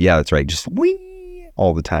 Yeah, that's right. Just wee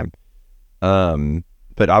all the time.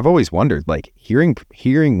 But I've always wondered, like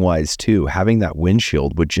hearing wise too, having that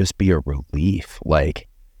windshield would just be a relief. Like,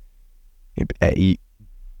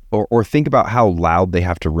 or think about how loud they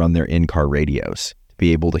have to run their in-car radios to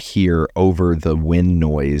be able to hear over the wind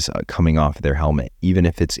noise coming off their helmet, even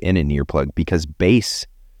if it's in an earplug, because bass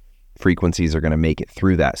frequencies are going to make it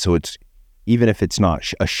through that. So it's, even if it's not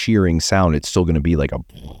a shearing sound, it's still going to be like a,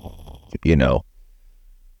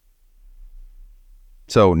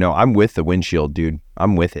 So no, I'm with the windshield, dude.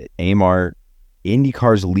 I'm with it. AMR,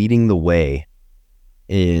 IndyCar's leading the way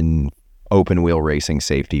in open wheel racing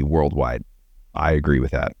safety worldwide. I agree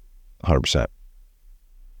with that 100%.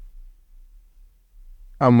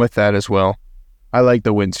 I'm with that as well. I like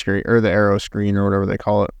the windscreen or the aero screen or whatever they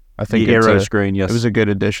call it. I think The aero screen, yes. It was a good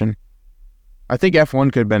addition. I think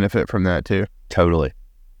F1 could benefit from that too. Totally.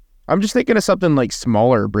 I'm just thinking of something like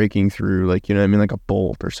smaller breaking through, like, you know what I mean? Like a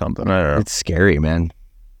bolt or something. I don't know. It's scary, man.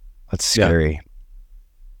 That's scary.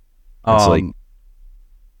 Yeah. It's like,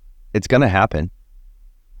 it's going to happen,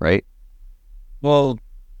 right? Well,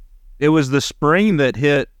 it was the spring that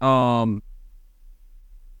hit, wow,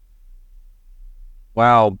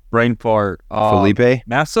 brain fart. Felipe?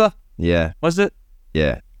 Massa? Yeah. Was it?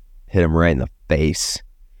 Yeah. Hit him right in the face.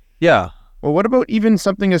 Yeah. Well, what about even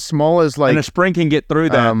something as small as like And a spring can get through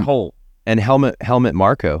that hole. And helmet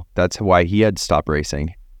Marco, that's why he had to stop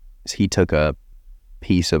racing. He took a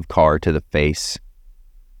piece of car to the face.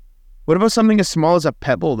 what about something as small as a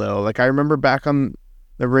pebble though? Like I remember back on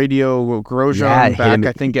the radio, Grosjean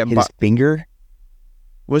I think hit his finger.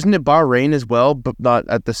 Wasn't it Bahrain as well, but not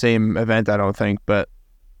at the same event, I don't think. But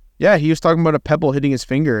yeah, he was talking about a pebble hitting his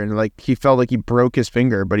finger and like he felt like he broke his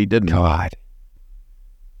finger, but he didn't. God.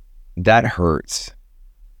 That hurts.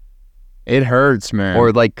 It hurts, man.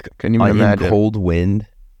 Or like Can you imagine? in cold wind,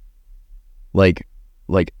 like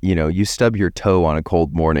you stub your toe on a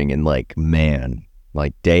cold morning and like, man,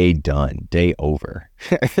 like day done, day over.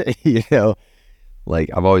 Like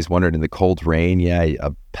I've always wondered, in the cold rain,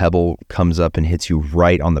 a pebble comes up and hits you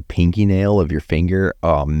right on the pinky nail of your finger.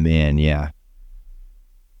 Oh man, yeah.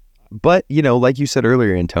 But like you said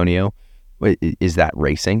earlier, Antonio, is that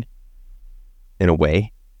racing in a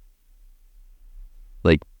way?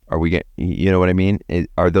 Like, are we you know what I mean?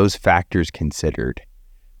 Are those factors considered?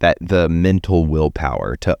 That the mental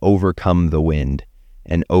willpower to overcome the wind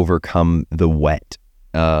and overcome the wet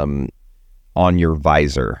on your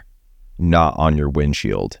visor, not on your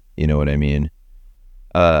windshield. You know what I mean?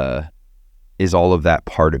 Is all of that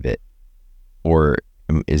part of it? Or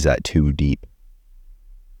is that too deep?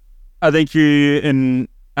 I think I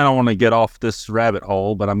don't want to get off this rabbit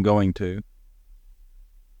hole, but I'm going to.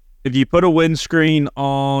 If you put a windscreen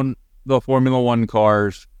on the Formula One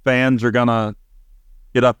cars, fans are going to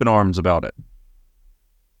get up in arms about it.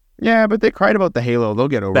 Yeah, but they cried about the halo. They'll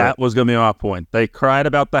get over it. That was going to be my point. They cried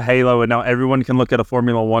about the halo, and now everyone can look at a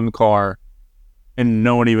Formula One car, and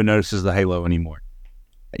no one even notices the halo anymore.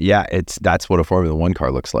 Yeah, that's what a Formula One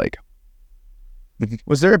car looks like.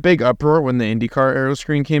 Was there a big uproar when the IndyCar aero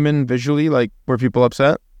screen came in visually? Like, were people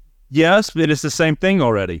upset? Yes, but it's the same thing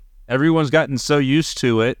already. Everyone's gotten so used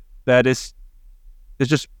to it that it's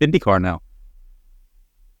just IndyCar now.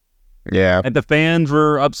 Yeah. And the fans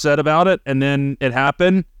were upset about it, and then it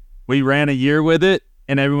happened. We ran a year with it,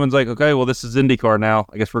 and everyone's like, okay, well, this is IndyCar now.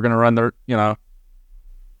 I guess we're going to run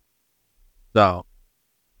So,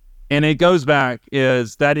 and it goes back,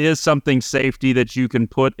 that is something safety that you can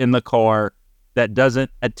put in the car that doesn't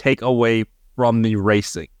take away from the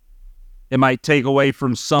racing. It might take away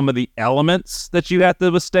from some of the elements that you have to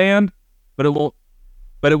withstand, but it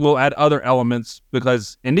will add other elements,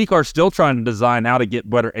 because IndyCar's still trying to design how to get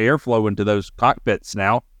better airflow into those cockpits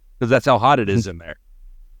now, because that's how hot it is in there.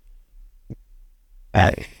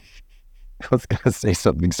 I was going to say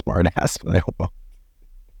something smart ass, but I won't.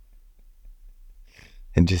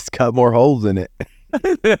 And just cut more holes in it.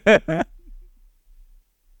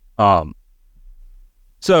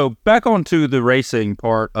 So back onto the racing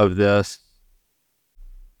part of this.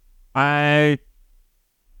 Colton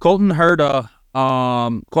Herta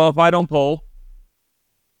qualified on pole,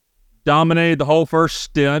 dominated the whole first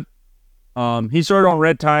stint. He started on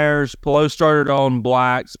red tires. Pelot started on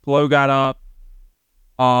blacks. Pelot got up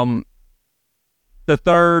the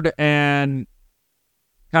third and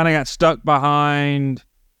kind of got stuck behind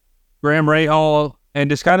Graham Rahal and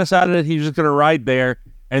just kind of decided that he was just going to ride there,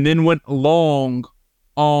 and then went long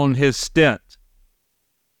on his stint.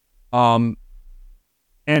 And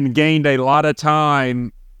gained a lot of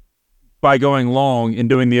time by going long and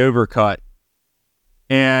doing the overcut.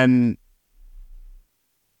 And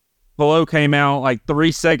Below came out like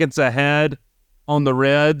 3 seconds ahead on the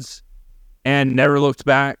Reds and never looked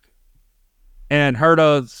back. And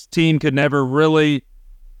Herta's team could never really...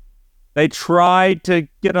 They tried to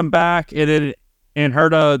get him back, and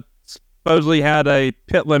Herta supposedly had a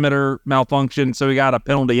pit limiter malfunction, so he got a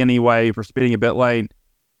penalty anyway for speeding a pit lane.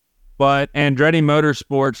 But Andretti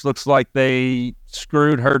Motorsports looks like they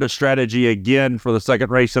screwed Herta's strategy again for the second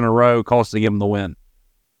race in a row, costing him the win.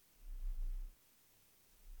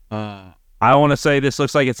 I want to say this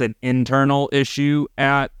looks like it's an internal issue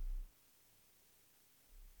at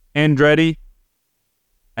Andretti.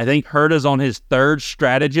 I think Herta's on his third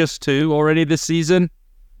strategist too already this season,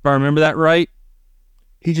 if I remember that right.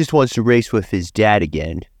 He just wants to race with his dad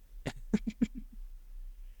again.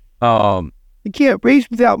 I can't race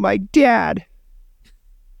without my dad.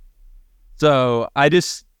 So I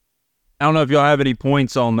don't know if y'all have any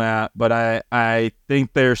points on that, but I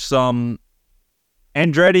think there's some...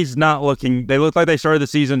 Andretti's not looking... They look like they started the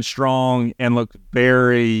season strong and look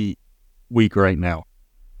very weak right now.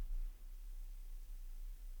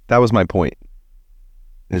 That was my point,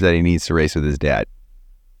 is that he needs to race with his dad.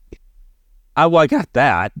 I got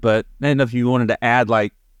that, but I didn't know if you wanted to add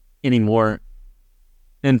like any more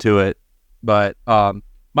into it. But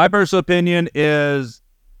my personal opinion is,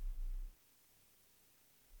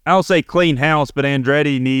 I'll say clean house, but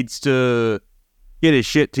Andretti needs to get his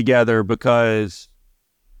shit together because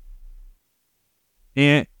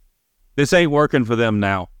this ain't working for them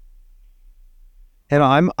now.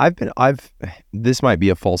 And this might be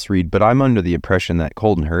a false read, but I'm under the impression that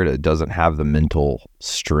Colton Herta doesn't have the mental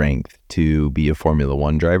strength to be a Formula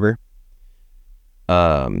One driver.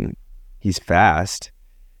 He's fast.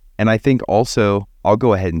 And I think also, I'll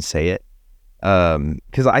go ahead and say it,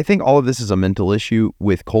 because I think all of this is a mental issue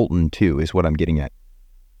with Colton too, is what I'm getting at.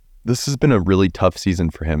 This has been a really tough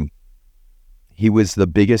season for him. He was the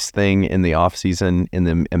biggest thing in the offseason in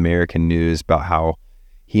the American news about how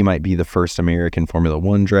he might be the first American Formula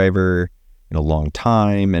One driver in a long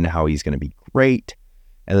time and how he's going to be great.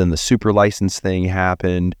 And then the super license thing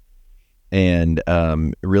happened. And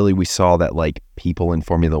really we saw that like people in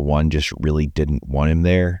Formula One just really didn't want him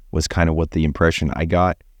there, was kind of what the impression I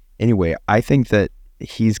got. Anyway, I think that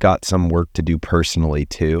he's got some work to do personally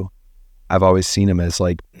too. I've always seen him as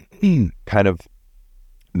like kind of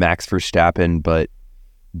Max Verstappen, but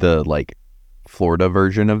the like Florida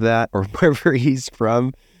version of that, or wherever he's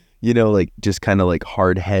from, you know, like just kind of like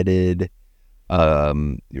hard-headed, a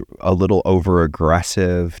little over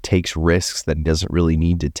aggressive, takes risks that doesn't really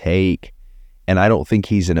need to take. And I don't think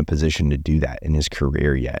he's in a position to do that in his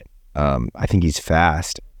career yet. I think he's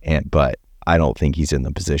fast, but I don't think he's in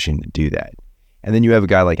the position to do that. And then you have a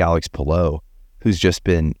guy like Alex Palou, who's just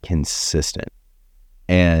been consistent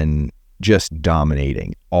and just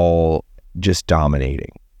dominating,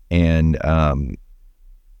 and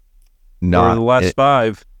not for the last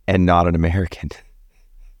 5, and not an American,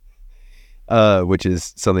 which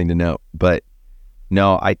is something to note. But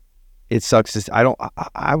no, it sucks.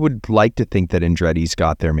 I would like to think that Andretti's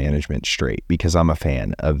got their management straight because I'm a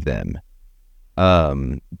fan of them.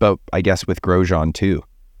 But I guess with Grosjean too,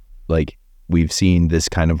 like we've seen this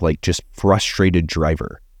kind of like just frustrated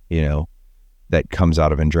driver, you know, that comes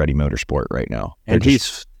out of Andretti Motorsport right now. And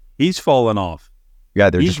he's fallen off. Yeah,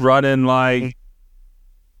 he's running like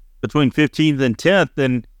between 15th and 10th,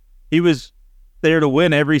 and he was there to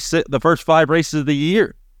win the first 5 races of the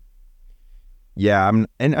year. Yeah,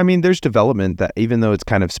 and I mean, there's development that, even though it's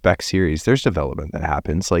kind of spec series, there's development that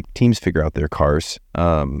happens. Like teams figure out their cars.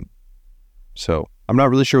 So I'm not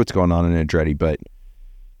really sure what's going on in Andretti, but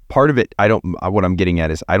part of it, what I'm getting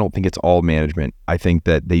at is I don't think it's all management. I think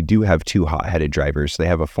that they do have 2 hot-headed drivers. They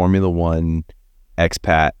have a Formula One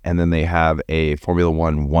expat, and then they have a Formula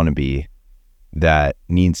One wannabe that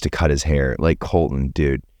needs to cut his hair. Like Colton,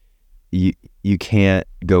 dude, you can't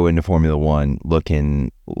go into Formula One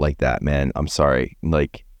looking like that, man. I'm sorry.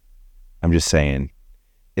 Like, I'm just saying.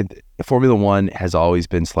 Formula One has always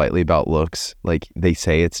been slightly about looks. Like, they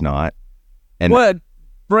say it's not. And what?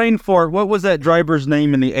 Brain fart. What was that driver's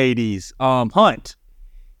name in the 80s? Hunt.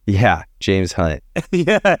 Yeah, James Hunt.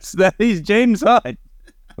 Yes, he's James Hunt.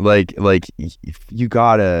 Like you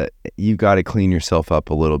gotta clean yourself up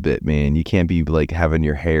a little bit, man. You can't be like having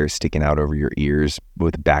your hair sticking out over your ears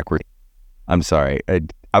with backward. I'm sorry.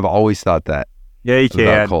 I've always thought that. Yeah, he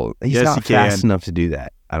can. He's not fast enough to do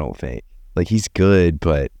that, I don't think. Like, he's good,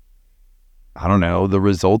 but I don't know. The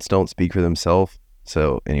results don't speak for themselves.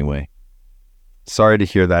 So anyway, sorry to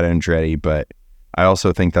hear that, Andretti, but I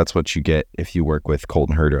also think that's what you get if you work with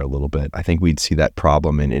Colton Herter a little bit. I think we'd see that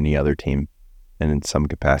problem in any other team and in some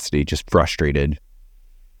capacity, just frustrated.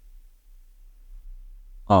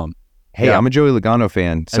 Hey, Yeah. I'm a Joey Logano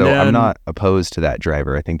fan, so then- I'm not opposed to that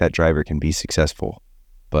driver. I think that driver can be successful,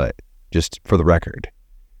 but just for the record.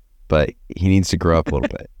 But he needs to grow up a little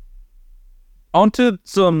bit. On to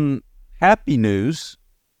some happy news.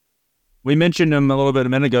 We mentioned him a little bit a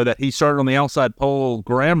minute ago that he started on the outside pole.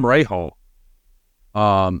 Graham Rahal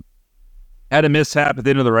had a mishap at the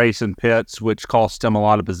end of the race in pits, which cost him a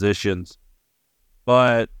lot of positions.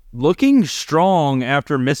 But looking strong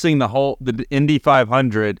after missing the Indy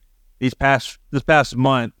 500 this past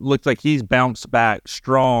month, looks like he's bounced back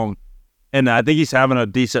strong, and I think he's having a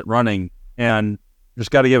decent running. And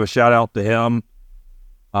just got to give a shout out to him.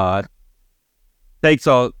 That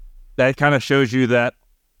kind of shows you that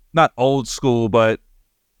not old school, but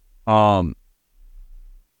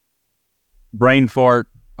brain fart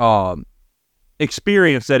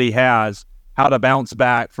experience that he has, how to bounce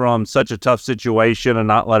back from such a tough situation and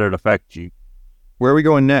not let it affect you. Where are we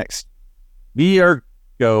going next? We are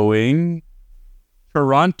going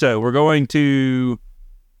Toronto. We're going to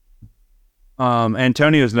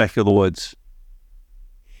Antonio's neck of the woods.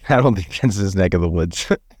 I don't think that's his neck of the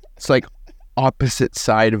woods. It's like opposite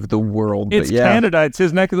side of the world. It's but yeah. Canada. It's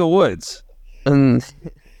his neck of the woods.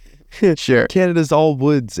 Sure. Canada's all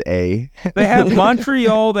woods, eh? They have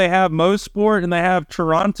Montreal, they have Mosport, and they have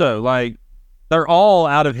Toronto. Like, they're all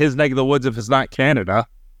out of his neck of the woods if it's not Canada.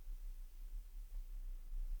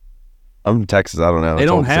 I'm from Texas. I don't know. They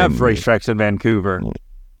It's all don't the have same to me. racetracks in Vancouver.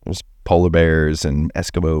 There's polar bears and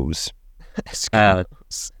Eskimos.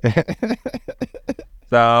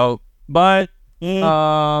 So, but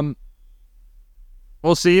we'll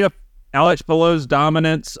see if Alex Palou's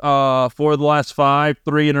dominance for the last 3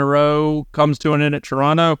 in a row comes to an end at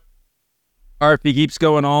Toronto, or if he keeps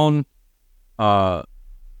going on.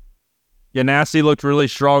 Ganassi looked really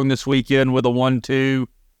strong this weekend with a 1-2.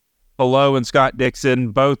 Palou and Scott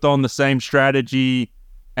Dixon both on the same strategy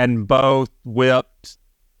and both whipped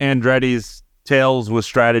Andretti's tails with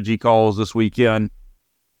strategy calls this weekend.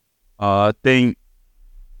 I think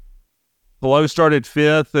Palou started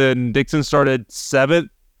 5th and Dixon started 7th,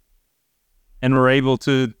 and were able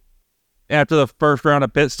to, after the first round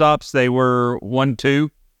of pit stops, they were 1-2.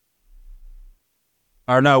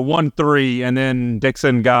 Or no, 1-3, and then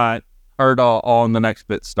Dixon got hurt on the next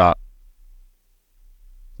pit stop.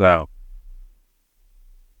 So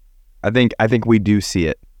I think we do see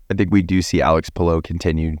it. I think we do see Alex Palou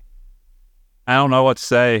continued. I don't know what to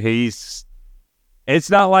say. It's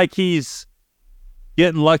not like he's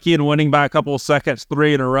getting lucky and winning by a couple of seconds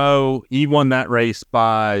 3 in a row. He won that race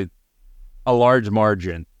by a large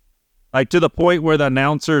margin. Like, to the point where the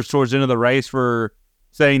announcers towards the end of the race were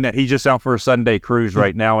saying that he's just out for a Sunday cruise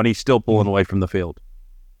right now, and he's still pulling away from the field.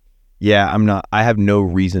 Yeah, I have no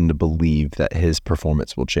reason to believe that his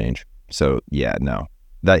performance will change. So yeah, no.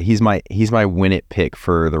 That he's my win it pick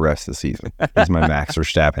for the rest of the season. He's my Max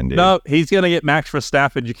Verstappen, dude. No, he's gonna get Max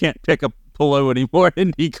Verstappen. You can't pick a Palou anymore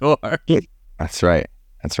in IndyCar. That's right.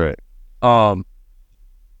 I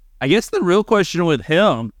guess the real question with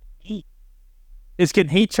him is, can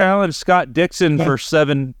he challenge Scott Dixon for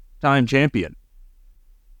 7-time champion?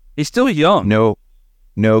 He's still young. No,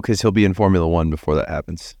 because he'll be in Formula One before that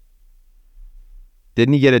happens.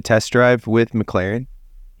 Didn't he get a test drive with McLaren?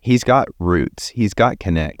 He's got roots. He's got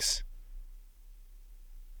connects.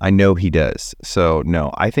 I know he does. So,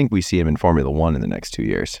 no, I think we see him in Formula One in the next 2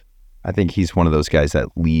 years. I think he's one of those guys that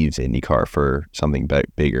leaves IndyCar for something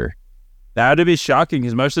bigger. That would be shocking,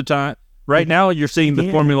 because most of the time, right now, you're seeing the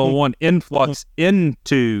Formula One influx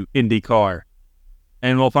into IndyCar.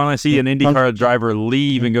 And we'll finally see an IndyCar driver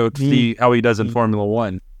leave and go to see how he does in Formula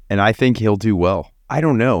One. And I think he'll do well. I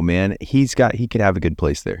don't know, man. He could have a good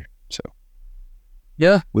place there. So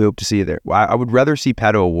Yeah. we hope to see you there. I would rather see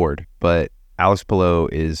Pato O'Ward, but Alex Palou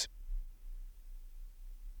is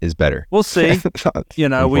better. We'll see. You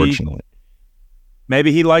know, unfortunately.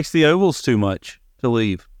 maybe he likes the ovals too much to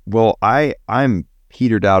leave. Well, I'm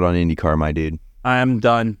petered out on IndyCar, my dude. I am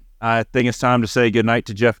done. I think it's time to say goodnight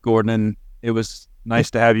to Jeff Gordon. It was nice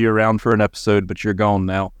to have you around for an episode, but you're gone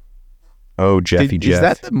now. Oh, Jeffy Jeff. Is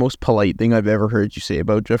that the most polite thing I've ever heard you say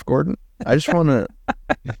about Jeff Gordon? I just want to...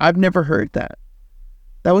 I've never heard that.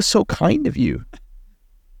 That was so kind of you.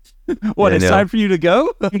 What, Yeah, it's no. time for you to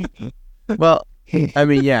go? Well, I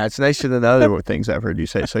mean, yeah, it's nicer than the other things I've heard you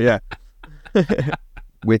say. So, yeah.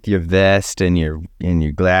 With your vest and your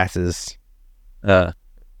glasses.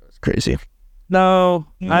 It's crazy. No,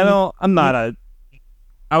 I don't.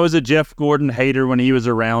 I was a Jeff Gordon hater when he was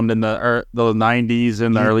around in the 90s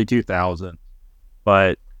and the early 2000s.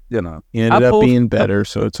 But, you know, He ended I up pulled- being better,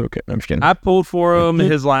 so it's okay. I'm just kidding. I pulled for him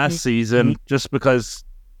his last season just because,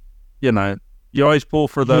 you know, you always pull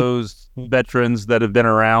for those veterans that have been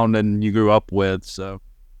around and you grew up with. So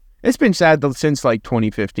It's been sad though, since like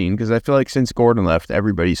 2015, because I feel like since Gordon left,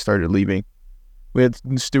 everybody started leaving. We had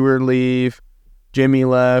Stewart leave, Jimmy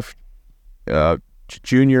left,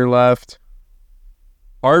 Junior left,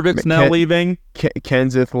 Harvick's now leaving.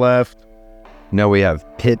 Kenseth left, No, we have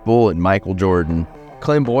Pitbull and Michael Jordan.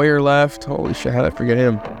 Clem Boyer left. Holy shit, how did I forget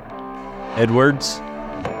him? Edwards.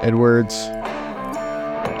 Edwards.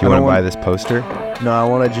 Do you want to buy this poster? No, I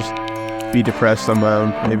want to just be depressed on my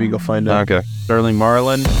own. Maybe go find a Okay. Sterling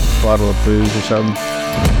Marlin. bottle of booze or something.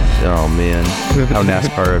 Oh man, how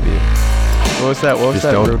NASCAR of you. What was that? What was Just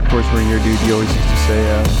that don't- road course ringer dude you always used to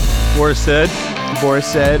say? Or said. Boris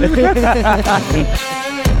said.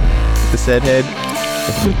 The said head.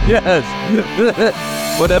 Yes.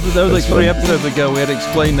 What episode? That was like 3 episodes ago. We had to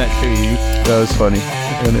explain that to you. That was funny.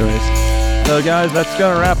 Anyways. So, guys, that's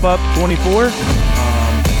going to wrap up 24.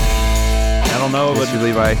 I don't know, but Mr.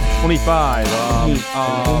 Levi. 25.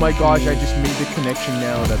 Oh my gosh, I just made the connection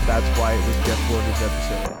now that's why it was Jeff Gordon's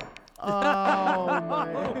episode. Oh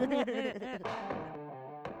my.